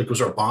them? Like, was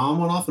there a bomb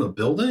went off in a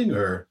building,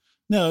 or?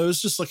 No, it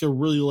was just like a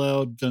really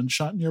loud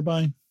gunshot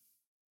nearby.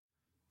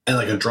 And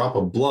like a drop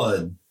of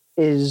blood.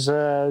 Is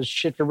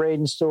Shifter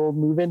Raiden still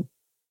moving?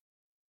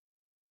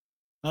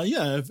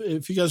 Yeah,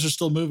 if you guys are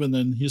still moving,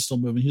 then he's still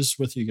moving. He's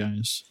with you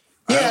guys.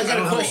 Yeah, I I got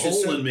don't a have a question.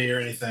 hole So- in me or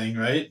anything,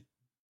 right?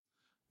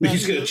 No,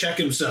 He's gonna check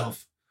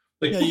himself.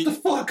 Like, Yeah, what the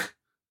fuck?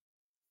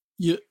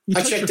 You I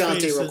touch checked your Dante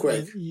face real and-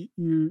 quick. and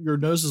your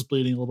nose is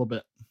bleeding a little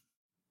bit.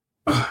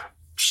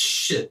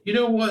 Shit. You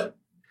know what?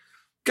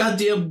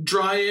 Goddamn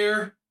dry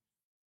air.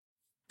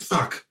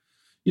 Fuck.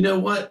 You know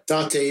what?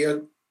 Dante,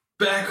 you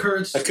Back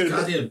hurts. I could've-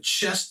 Goddamn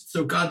chest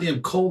so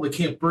goddamn cold I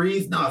can't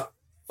breathe. Now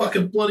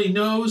fucking bloody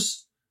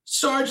nose.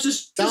 Sarge,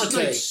 this Dante.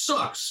 night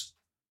sucks.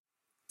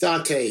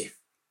 Dante,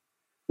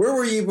 where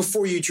were you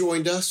before you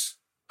joined us?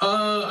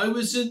 I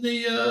was in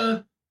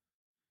the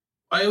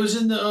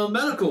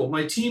medical.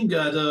 My team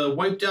got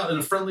wiped out in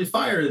a friendly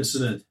fire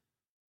incident.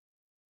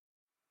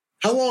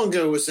 How long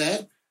ago was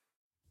that?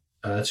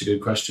 That's a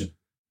good question.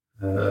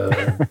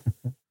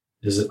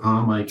 Is it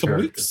on my Couple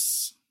character?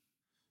 weeks.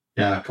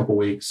 Yeah, a couple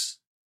weeks.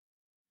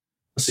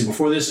 Let's see.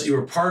 Before this, you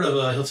were part of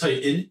a. He'll tell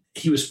you.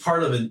 He was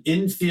part of an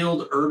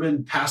infield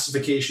urban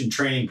pacification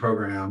training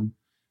program,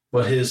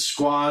 but his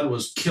squad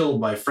was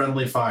killed by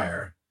friendly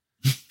fire.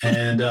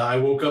 And I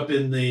woke up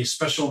in the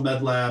special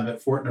med lab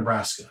at Fort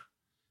Nebraska.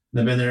 And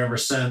I've been there ever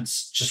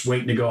since, just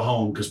waiting to go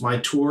home because my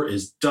tour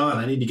is done.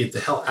 I need to get the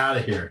hell out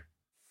of here.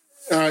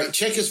 All right,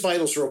 check his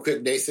vitals real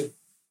quick, Nathan.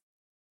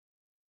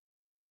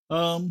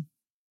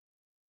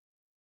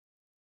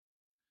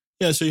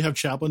 Yeah, so you have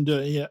Chaplin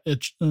do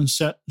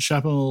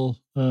Chaplin will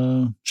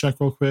check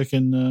real quick,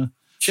 and a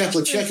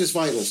Chaplain, check his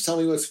vitals. Tell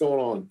me what's going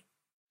on.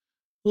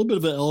 little bit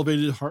of an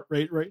elevated heart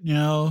rate right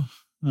now.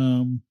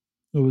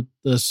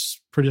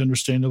 That's pretty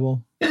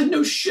understandable. Yeah,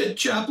 no shit,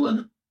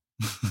 Chaplain.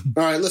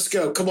 All right, let's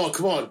go. Come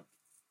on.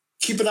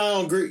 Keep an eye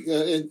on Green.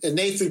 And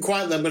Nathan,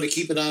 quietly, I'm going to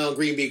keep an eye on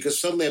Greenby because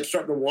suddenly I'm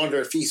starting to wonder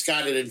if he's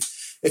got it and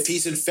if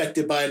he's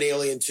infected by an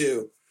alien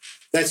too.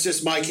 That's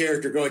just my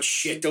character going,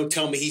 shit, don't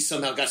tell me he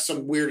somehow got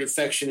some weird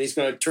infection. He's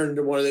going to turn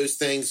into one of those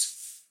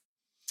things.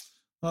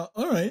 All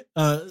right.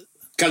 Got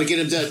to get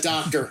him to a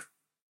doctor.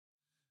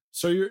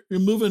 So you're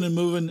moving,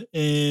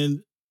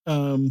 and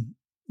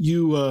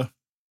you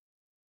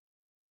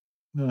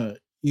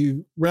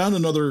round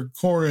another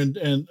corner,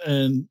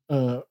 and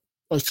a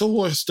couple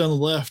blocks down the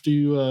left,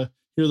 you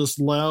hear this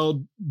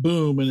loud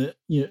boom, and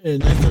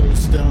it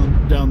echoes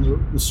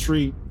down the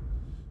street,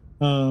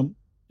 and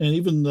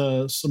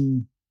even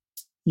some,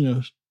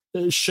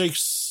 it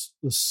shakes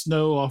the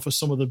snow off of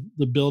some of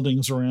the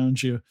buildings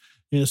around you,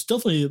 and it's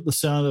definitely the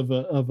sound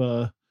of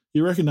a.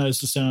 You recognize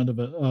the sound of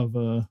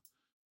a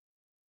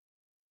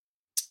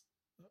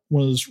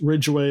one of those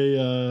Ridgeway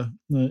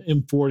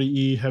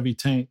M40E heavy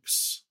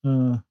tanks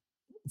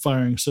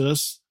firing. So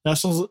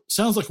that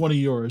sounds like one of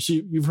yours.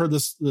 You've heard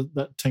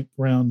that tank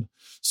round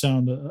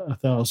sound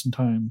 1,000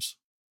 times.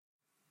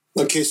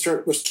 Okay,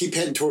 let's keep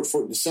heading toward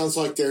Fort. It sounds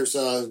like there's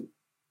some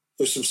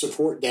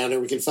support down there.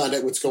 We can find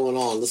out what's going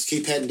on. Let's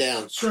keep heading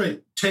down. That's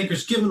right.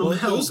 Tanker's giving them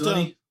hell,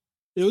 Gunny.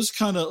 It was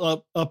kind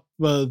of up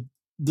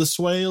this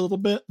way a little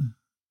bit.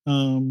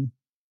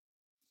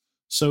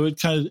 So it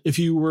kind of, if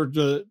you were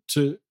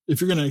if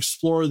you're going to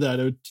explore that,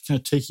 it would kind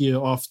of take you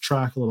off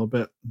track a little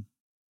bit.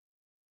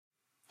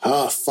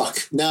 Oh,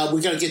 fuck. Now we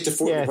got to get to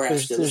Fort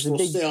Nebraska. We'll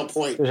stay on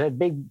point. There's that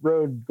big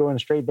road going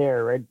straight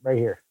there, right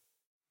here.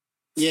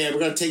 Yeah, we're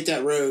going to take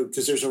that road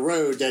because there's a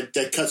road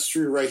that cuts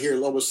through right here.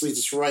 It almost leads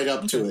us right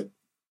up to it.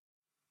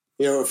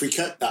 If we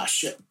cut... Ah,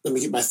 shit. Let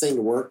me get my thing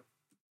to work.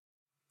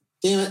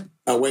 Damn it.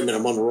 Oh, wait a minute.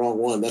 I'm on the wrong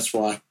one. That's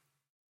why.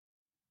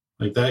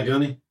 Like that,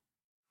 Gunny?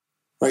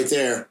 Right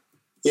there.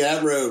 Yeah,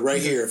 that road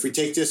right here. If we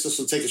take this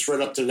will take us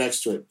right up to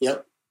next to it.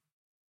 Yep.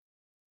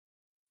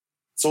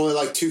 It's only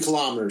like 2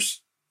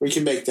 kilometers. We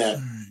can make that.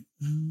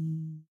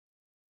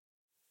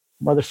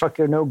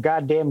 Motherfucker, no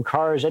goddamn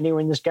cars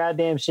anywhere in this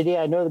goddamn city.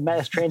 I know the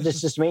mass transit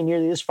system ain't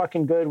nearly this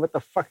fucking good. What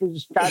the fuck is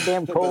this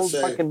goddamn cold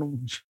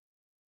fucking...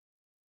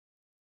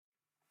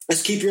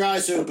 Let's keep your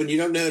eyes open. You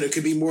don't know. There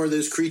could be more of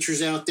those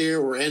creatures out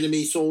there or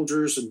enemy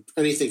soldiers, and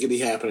anything could be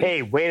happening.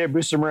 Hey, way to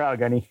boost the morale,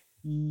 Gunny.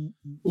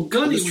 Well,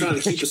 Gunny, I'm just trying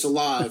to keep us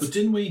alive. But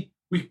didn't we?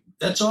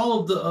 That's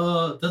all of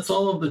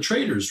the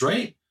traders,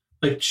 right?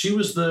 Like she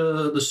was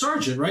the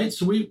sergeant, right?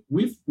 So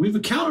we've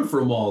accounted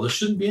for them all. There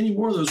shouldn't be any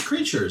more of those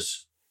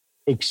creatures.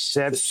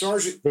 Except The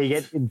sergeant,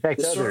 they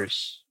infect the ser-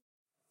 others.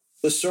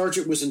 the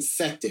sergeant was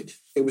infected.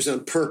 It was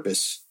on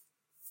purpose.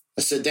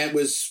 I said that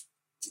was.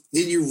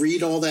 Did you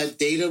read all that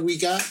data we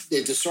got?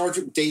 The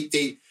sergeant,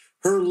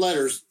 her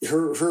letters,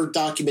 her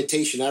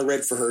documentation I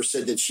read for her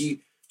said that she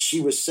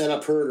was set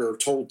up, her and her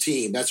whole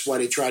team. That's why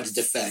they tried to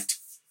defect.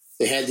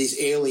 They had these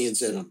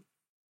aliens in them.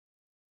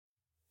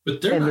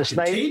 But they're And not the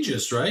snipe-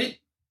 contagious, right?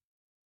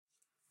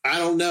 I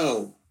don't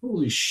know.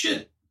 Holy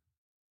shit.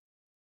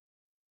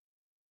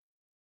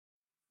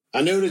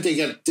 I know that they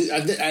got.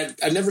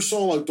 I never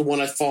saw like the one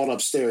I fought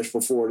upstairs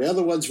before. The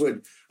other ones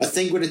a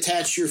thing would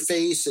attach to your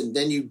face and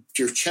then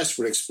your chest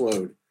would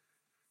explode.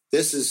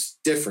 This is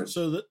different.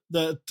 So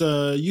that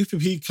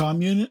UPP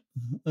comm unit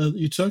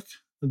you took,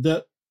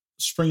 that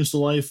springs to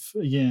life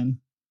again.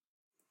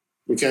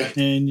 Okay.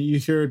 And you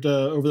hear it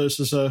over there. It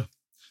says,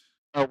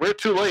 We're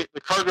too late.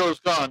 The cargo is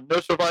gone. No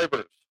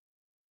survivors.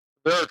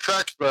 There are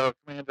tracks, though,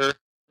 Commander.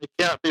 They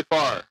can't be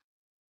far.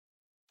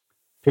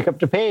 Pick up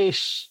the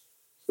pace.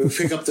 We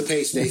pick up the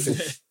pace, Nathan.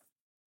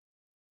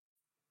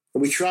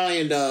 And we try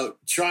and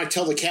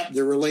tell the captain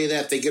to relay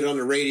that. They get on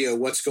the radio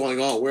what's going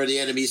on, where the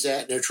enemy's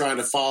at, and they're trying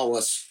to follow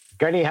us.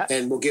 Gunny,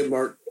 And we'll give them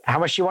our. how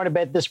much you want to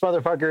bet this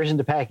motherfucker isn't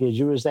the package?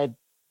 It was that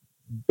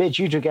bitch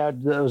you took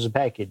out that was a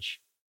package.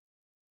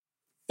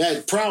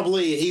 That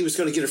probably he was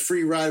going to get a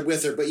free ride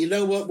with her, but you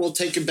know what? We'll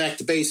take him back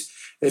to base.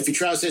 And if he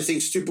tries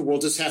anything stupid, we'll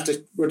just have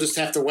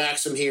to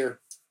wax him here.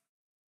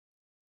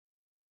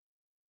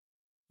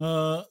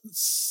 let's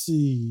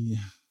see.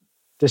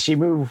 Does he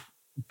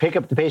pick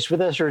up the pace with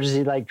us, or does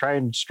he like try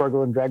and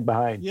struggle and drag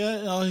behind?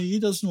 Yeah, he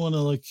doesn't want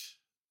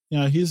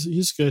to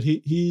he's good.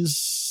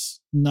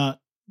 He's not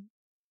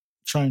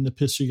trying to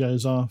piss you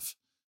guys off.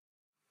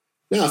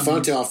 No, if I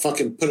want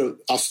to,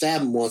 I'll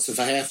stab him once if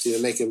I have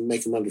to make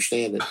him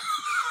understand it.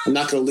 I'm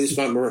not going to lose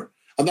my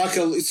I'm not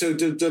going to. So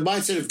the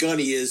mindset of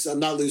Gunny is I'm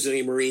not losing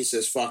any Marines to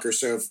this fucker.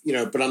 So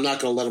but I'm not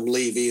going to let him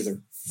leave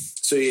either.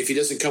 So if he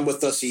doesn't come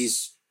with us,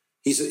 he's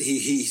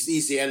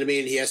the enemy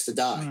and he has to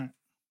die. Right.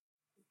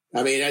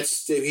 I mean,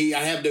 I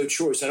have no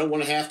choice. I don't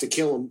want to have to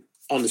kill him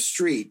on the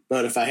street,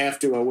 but if I have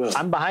to, I will.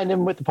 I'm behind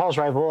him with the pulse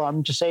rifle.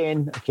 I'm just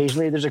saying,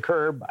 occasionally there's a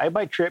curb. I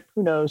might trip.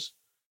 Who knows?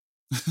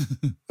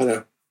 I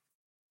know.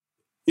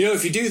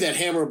 If you do that,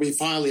 Hammer will be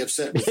finally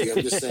upset with you.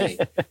 I'm just saying.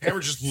 Hammer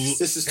just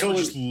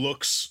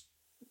looks.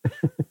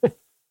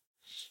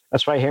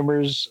 That's why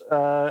Hammer's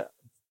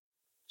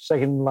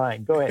second in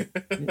line. Go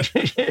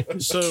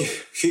ahead. So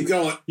keep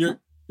going. You're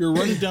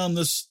running down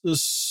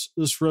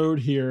this road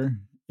here,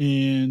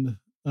 and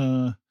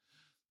the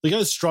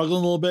guy's struggling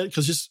a little bit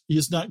because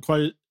he's not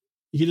quite.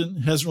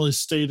 Hasn't really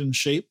stayed in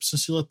shape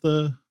since he left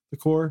the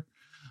Corps.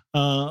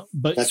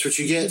 But that's what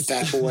you get,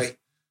 fat boy.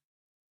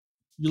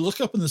 You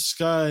look up in the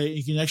sky,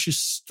 you can actually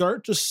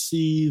start to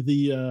see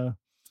the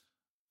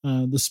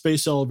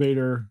space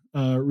elevator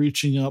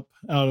reaching up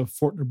out of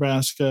Fort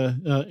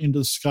Nebraska into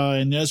the sky.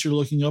 And as you're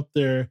looking up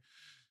there,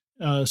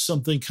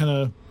 something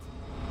kind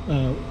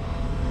of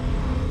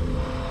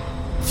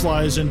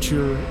flies into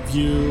your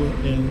view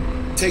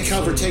and take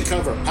cover.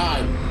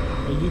 Hide.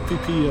 A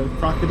UPP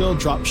crocodile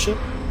dropship,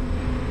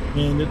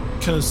 and it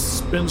kind of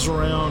spins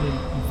around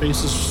and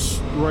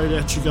faces right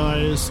at you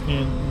guys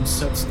and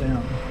sets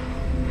down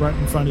right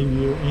in front of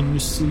you, and you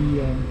see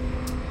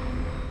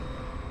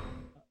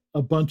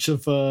a bunch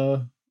of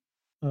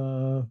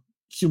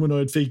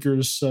humanoid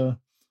figures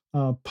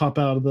pop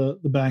out of the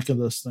back of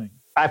this thing.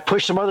 I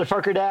push the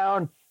motherfucker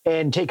down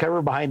and take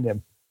cover behind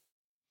him.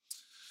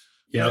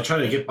 Yeah, I'll try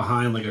to get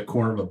behind like a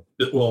corner of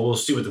we'll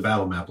see what the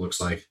battle map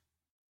looks like.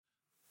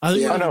 I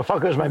think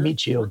fuckers my meat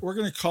shield. We're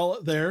going to call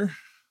it there.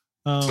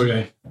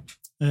 Okay.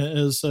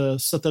 As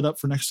set that up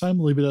for next time.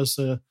 We'll leave it as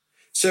a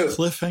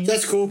cliffhanger.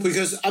 That's cool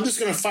because I'm just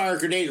going to fire a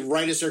grenade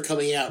right as they're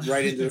coming out,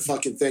 right into the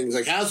fucking thing. It's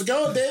like, how's it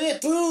going, baby?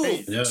 Boom!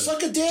 Hey,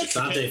 suck a dick.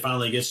 Dante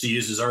finally gets to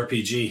use his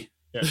RPG.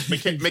 Yeah.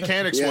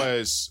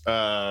 Mechanics-wise,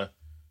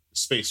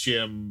 Space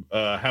Jam,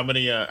 how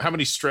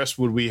many stress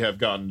would we have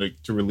gotten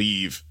to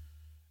relieve?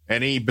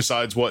 Any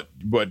besides what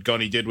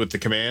Gunny did with the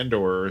command,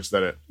 or is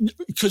that it?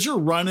 Because you're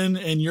running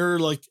and you're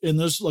and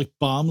there's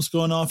bombs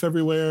going off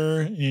everywhere,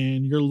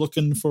 and you're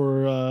looking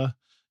for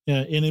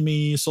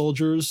enemy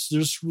soldiers.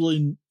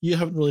 You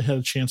haven't really had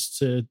a chance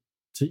to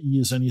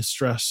ease any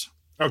stress.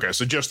 Okay,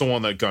 so just the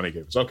one that Gunny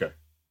gave us. Okay.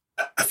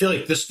 I feel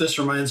like this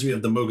reminds me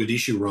of the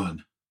Mogadishu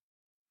run.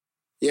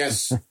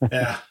 Yes.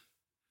 Yeah.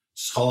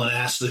 Just hauling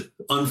ass to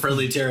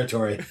unfriendly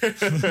territory.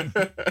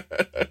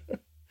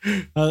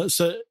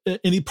 So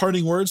any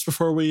parting words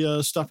before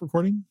we stop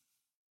recording?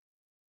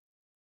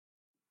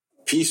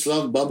 Peace,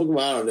 love,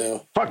 bubblegum. I don't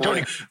know. Fuck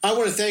Tony. I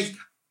want to thank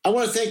I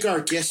want to thank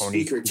our guest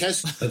speaker,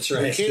 Tess. That's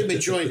right. Who came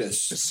and joined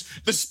us.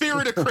 The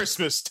spirit of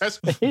Christmas. Yeah,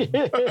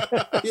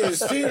 the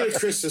spirit of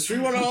Christmas. We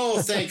want to all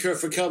thank her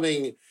for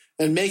coming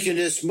and making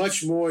this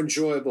much more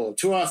enjoyable.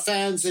 To our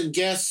fans and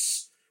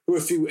guests, who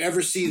if you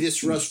ever see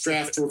this Rough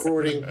Draft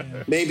recording,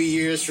 maybe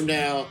years from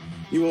now,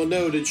 you will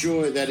know the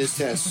joy that is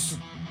Tess.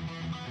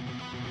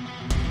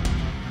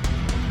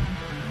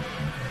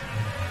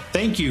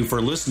 Thank you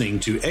for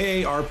listening to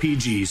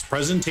AARPG's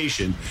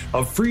presentation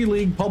of Free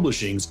League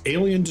Publishing's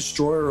Alien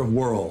Destroyer of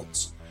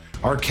Worlds.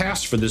 Our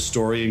cast for this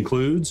story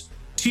includes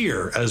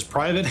Tyr as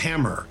Private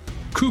Hammer,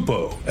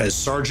 Kupo as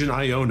Sergeant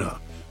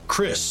Iona,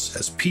 Chris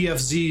as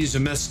PFZ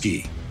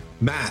Zemeski,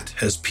 Matt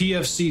as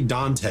PFC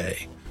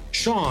Dante,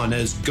 Sean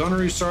as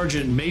Gunnery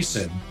Sergeant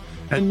Mason,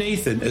 and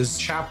Nathan as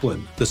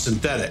Chaplain the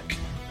Synthetic.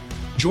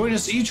 Join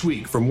us each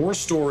week for more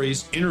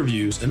stories,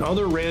 interviews, and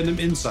other random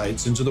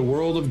insights into the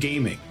world of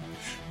gaming.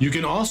 You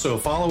can also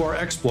follow our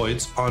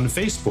exploits on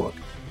Facebook,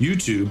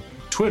 YouTube,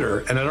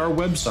 Twitter, and at our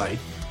website,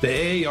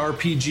 the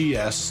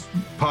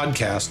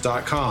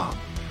AARPGspodcast.com,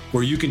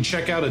 where you can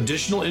check out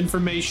additional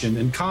information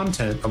and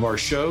content of our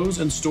shows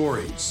and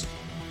stories.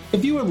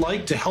 If you would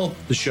like to help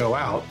the show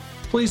out,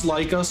 please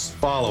like us,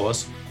 follow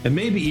us, and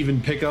maybe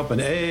even pick up an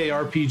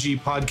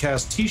AARPG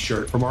podcast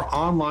t-shirt from our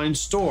online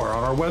store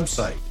on our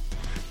website.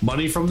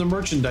 Money from the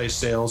merchandise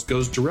sales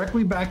goes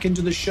directly back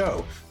into the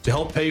show to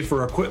help pay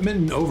for equipment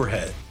and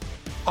overhead.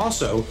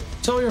 Also,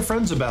 tell your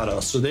friends about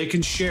us so they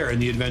can share in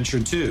the adventure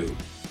too.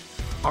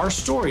 Our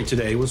story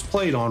today was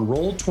played on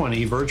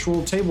Roll20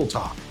 Virtual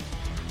Tabletop.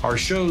 Our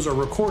shows are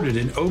recorded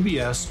in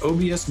OBS,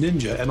 OBS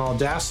Ninja, and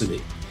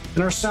Audacity,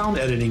 and our sound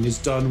editing is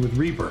done with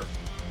Reaper.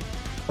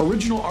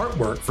 Original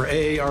artwork for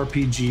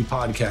AARPG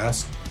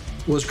Podcast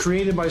was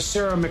created by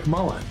Sarah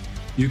McMullen.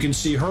 You can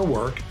see her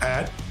work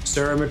at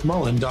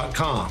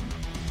sarahmcmullen.com.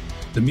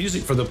 The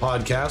music for the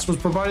podcast was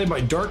provided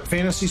by Dark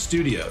Fantasy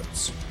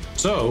Studios.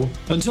 So,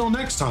 until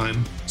next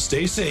time,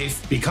 stay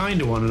safe, be kind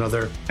to one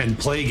another, and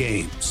play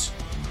games.